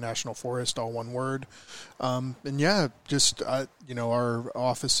facebook.com/Mark Twain National Forest, all one word. And yeah, just, our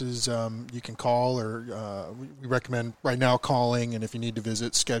offices, you can call, or we recommend right now calling, and if you need to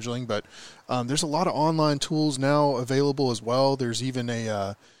visit, scheduling. But there's a lot of online tools now available as well. There's even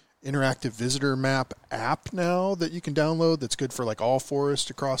a interactive visitor map app now that you can download that's good for all forests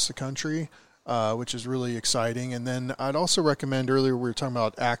across the country, which is really exciting. And then I'd also recommend, earlier we were talking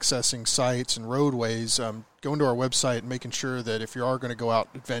about accessing sites and roadways, going to our website and making sure that if you are going to go out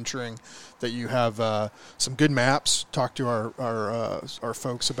adventuring, that you have some good maps. Talk to our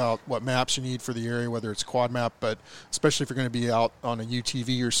folks about what maps you need for the area, whether it's quad map, but especially if you're going to be out on a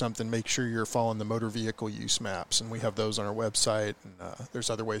UTV or something, make sure you're following the motor vehicle use maps. And we have those on our website. And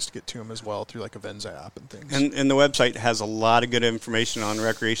there's other ways to get to them as well through a Venza app and things. And the website has a lot of good information on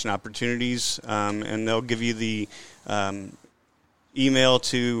recreation opportunities, and they'll give you the email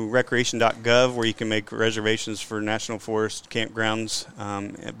to recreation.gov where you can make reservations for national forest campgrounds.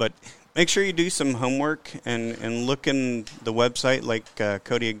 But make sure you do some homework and look in the website like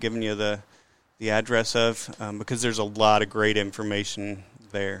Cody had given you the address of, because there's a lot of great information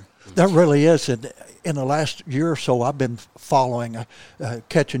there. There really is. And in the last year or so, I've been following,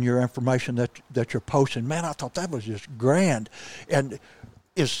 catching your information that you're posting. Man, I thought that was just grand. And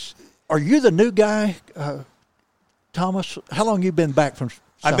are you the new guy, Thomas? How long you been back from South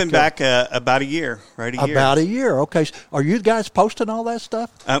I've been Carolina? Back about a year, right? A year. About a year. Okay. Are you guys posting all that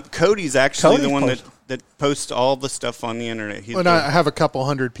stuff? Cody's actually the one that posts all the stuff on the internet. And I have a couple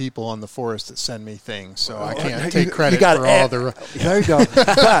hundred people on the forest that send me things, so I can't take credit for all the... There you go.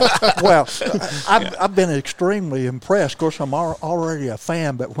 But, well, I've been extremely impressed. Of course, I'm already a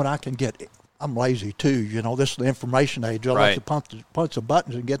fan, but when I can get... I'm lazy too, this is the information age. I like to punch the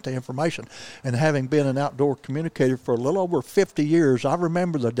buttons and get the information. And having been an outdoor communicator for a little over 50 years, I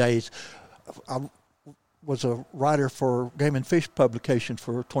remember the days. I was a writer for Game and Fish publication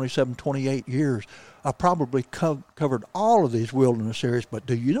for 27, 28 years. I probably covered all of these wilderness areas, but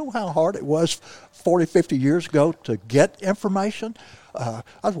do you know how hard it was 40, 50 years ago to get information? I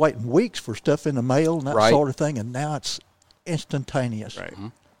was waiting weeks for stuff in the mail and that sort of thing, and now it's instantaneous. Right. Mm-hmm.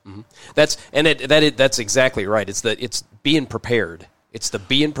 Mm-hmm. That's exactly right. It's being prepared. It's the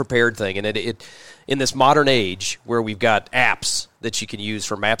being prepared thing, and it in this modern age where we've got apps that you can use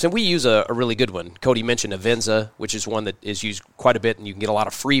for maps, and we use a really good one. Cody mentioned Venza, which is one that is used quite a bit, and you can get a lot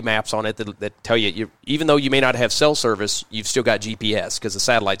of free maps on it that tell you, even though you may not have cell service, you've still got GPS because the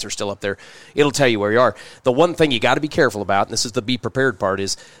satellites are still up there. It'll tell you where you are. The one thing you got to be careful about, and this is the be prepared part,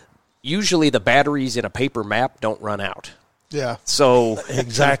 is usually the batteries in a paper map don't run out. Yeah. So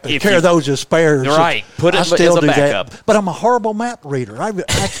exactly. Carry those as spares. Right. Put it as a backup. But I'm a horrible map reader. I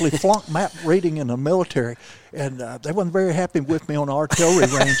actually flunked map reading in the military, and they wasn't very happy with me on the artillery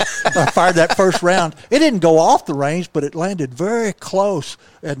range. I fired that first round. It didn't go off the range, but it landed very close.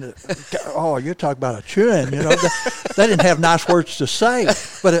 And you're talking about a chewing. You know, they didn't have nice words to say.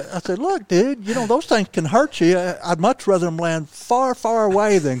 But I said, look, dude, you know those things can hurt you. I'd much rather them land far, far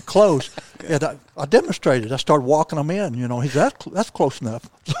away than close. And I demonstrated. I started walking them in. You know, that's close enough.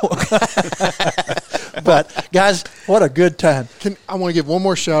 But guys, what a good time! I want to give one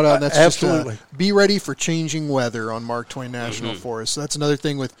more shout out. And that's absolutely. Just, be ready for changing weather on Mark Twain National Forest. So that's another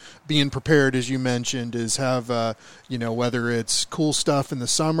thing with being prepared, as you mentioned, is have whether it's cool stuff in the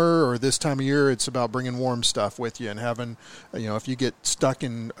summer or this time of year, it's about bringing warm stuff with you and having, if you get stuck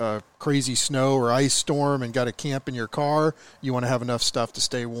in a crazy snow or ice storm and got to camp in your car, you want to have enough stuff to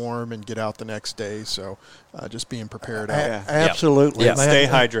stay warm and get out the next day. So just being prepared. Absolutely. Yeah. Stay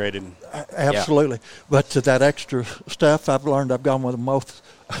hydrated. Absolutely. Yeah. But to that extra stuff, I've learned, I've gone with most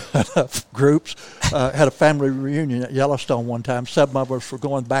groups. Had a family reunion at Yellowstone one time. 7 of us were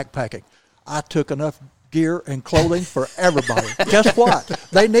going backpacking. I took enough gear and clothing for everybody. Guess what?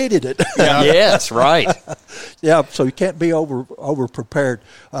 They needed it. Yeah. Yes, right. Yeah, so you can't be over prepared.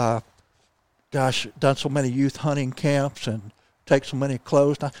 Done so many youth hunting camps and take so many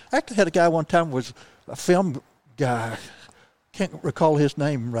clothes. I actually had a guy one time was a film guy. Can't recall his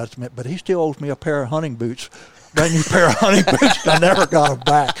name right this minute, but he still owes me a pair of hunting boots. Brand new pair of hunting boots. I never got them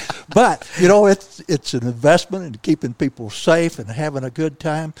back. But, it's an investment in keeping people safe and having a good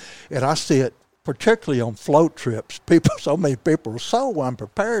time. And I see it particularly on float trips. So many people are so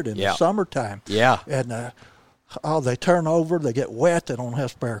unprepared in the summertime. Yeah. And they turn over, they get wet, they don't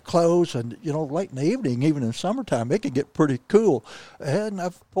have spare clothes. And, late in the evening, even in summertime, it can get pretty cool. And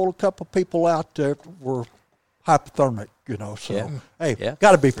I've pulled a couple of people out that were hypothermic,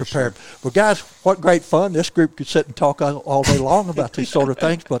 got to be prepared. Sure. Well, guys, what great fun. This group could sit and talk all day long about these sort of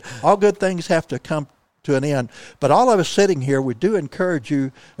things, but all good things have to come to an end. But all of us sitting here, we do encourage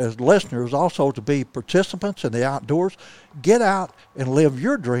you as listeners also to be participants in the outdoors. Get out and live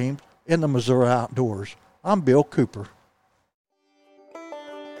your dream in the Missouri outdoors. I'm Bill Cooper.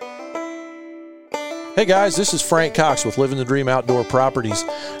 Hey guys, this is Frank Cox with Living the Dream Outdoor Properties.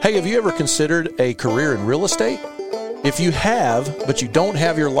 Hey, have you ever considered a career in real estate? If you have, but you don't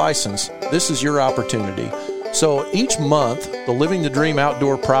have your license, this is your opportunity. So each month, the Living the Dream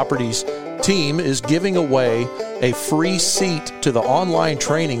Outdoor Properties team is giving away a free seat to the online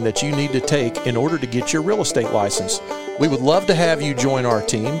training that you need to take in order to get your real estate license. We would love to have you join our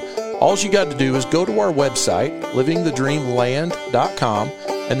team. All you got to do is go to our website, livingthedreamland.com,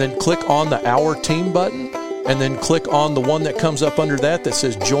 and then click on the Our Team button, and then click on the one that comes up under that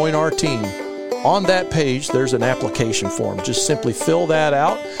says Join Our Team. On that page, there's an application form. Just simply fill that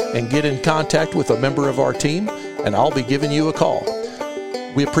out and get in contact with a member of our team, and I'll be giving you a call.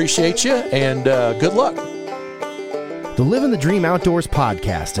 We appreciate you, and good luck. The Living the Dream Outdoors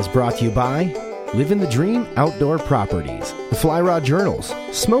podcast is brought to you by Living the Dream Outdoor Properties, the Fly Rod Journals,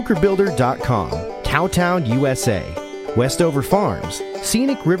 SmokerBuilder.com, Cowtown, USA, Westover Farms,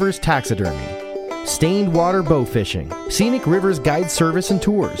 Scenic Rivers Taxidermy, Stained Water Bow Fishing, Scenic Rivers Guide Service and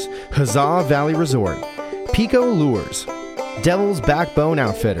Tours, Huzzah Valley Resort, Pico Lures, Devil's Backbone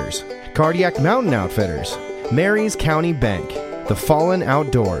Outfitters, Cardiac Mountain Outfitters, Mary's County Bank, The Fallen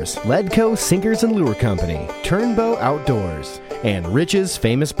Outdoors, Ledco Sinkers and Lure Company, Turnbow Outdoors, and Rich's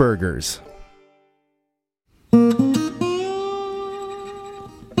Famous Burgers.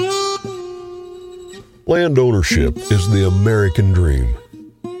 Land ownership is the American dream.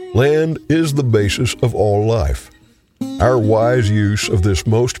 Land is the basis of all life. Our wise use of this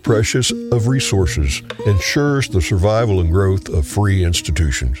most precious of resources ensures the survival and growth of free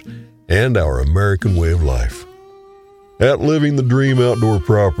institutions and our American way of life. At Living the Dream Outdoor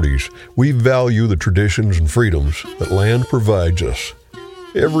Properties, we value the traditions and freedoms that land provides us.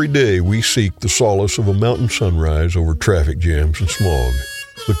 Every day we seek the solace of a mountain sunrise over traffic jams and smog,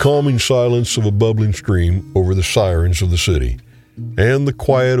 the calming silence of a bubbling stream over the sirens of the city, and the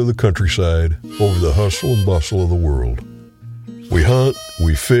quiet of the countryside over the hustle and bustle of the world. We hunt,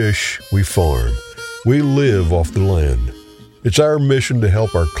 we fish, we farm. We live off the land. It's our mission to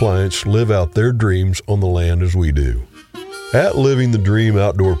help our clients live out their dreams on the land as we do. At Living the Dream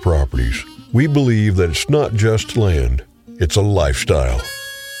Outdoor Properties, we believe that it's not just land, it's a lifestyle.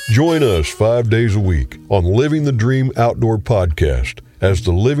 Join us 5 days a week on Living the Dream Outdoor Podcast as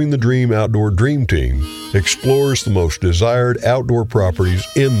the Living the Dream Outdoor Dream Team explores the most desired outdoor properties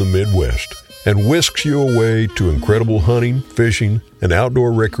in the Midwest and whisks you away to incredible hunting, fishing, and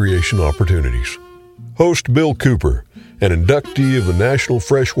outdoor recreation opportunities. Host Bill Cooper an inductee of the National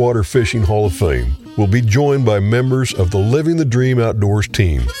Freshwater Fishing Hall of Fame, will be joined by members of the Living the Dream Outdoors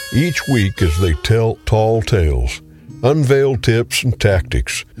team each week as they tell tall tales, unveil tips and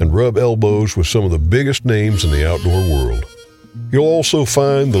tactics, and rub elbows with some of the biggest names in the outdoor world. You'll also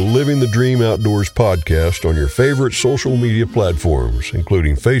find the Living the Dream Outdoors podcast on your favorite social media platforms,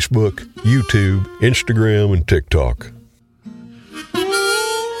 including Facebook, YouTube, Instagram, and TikTok.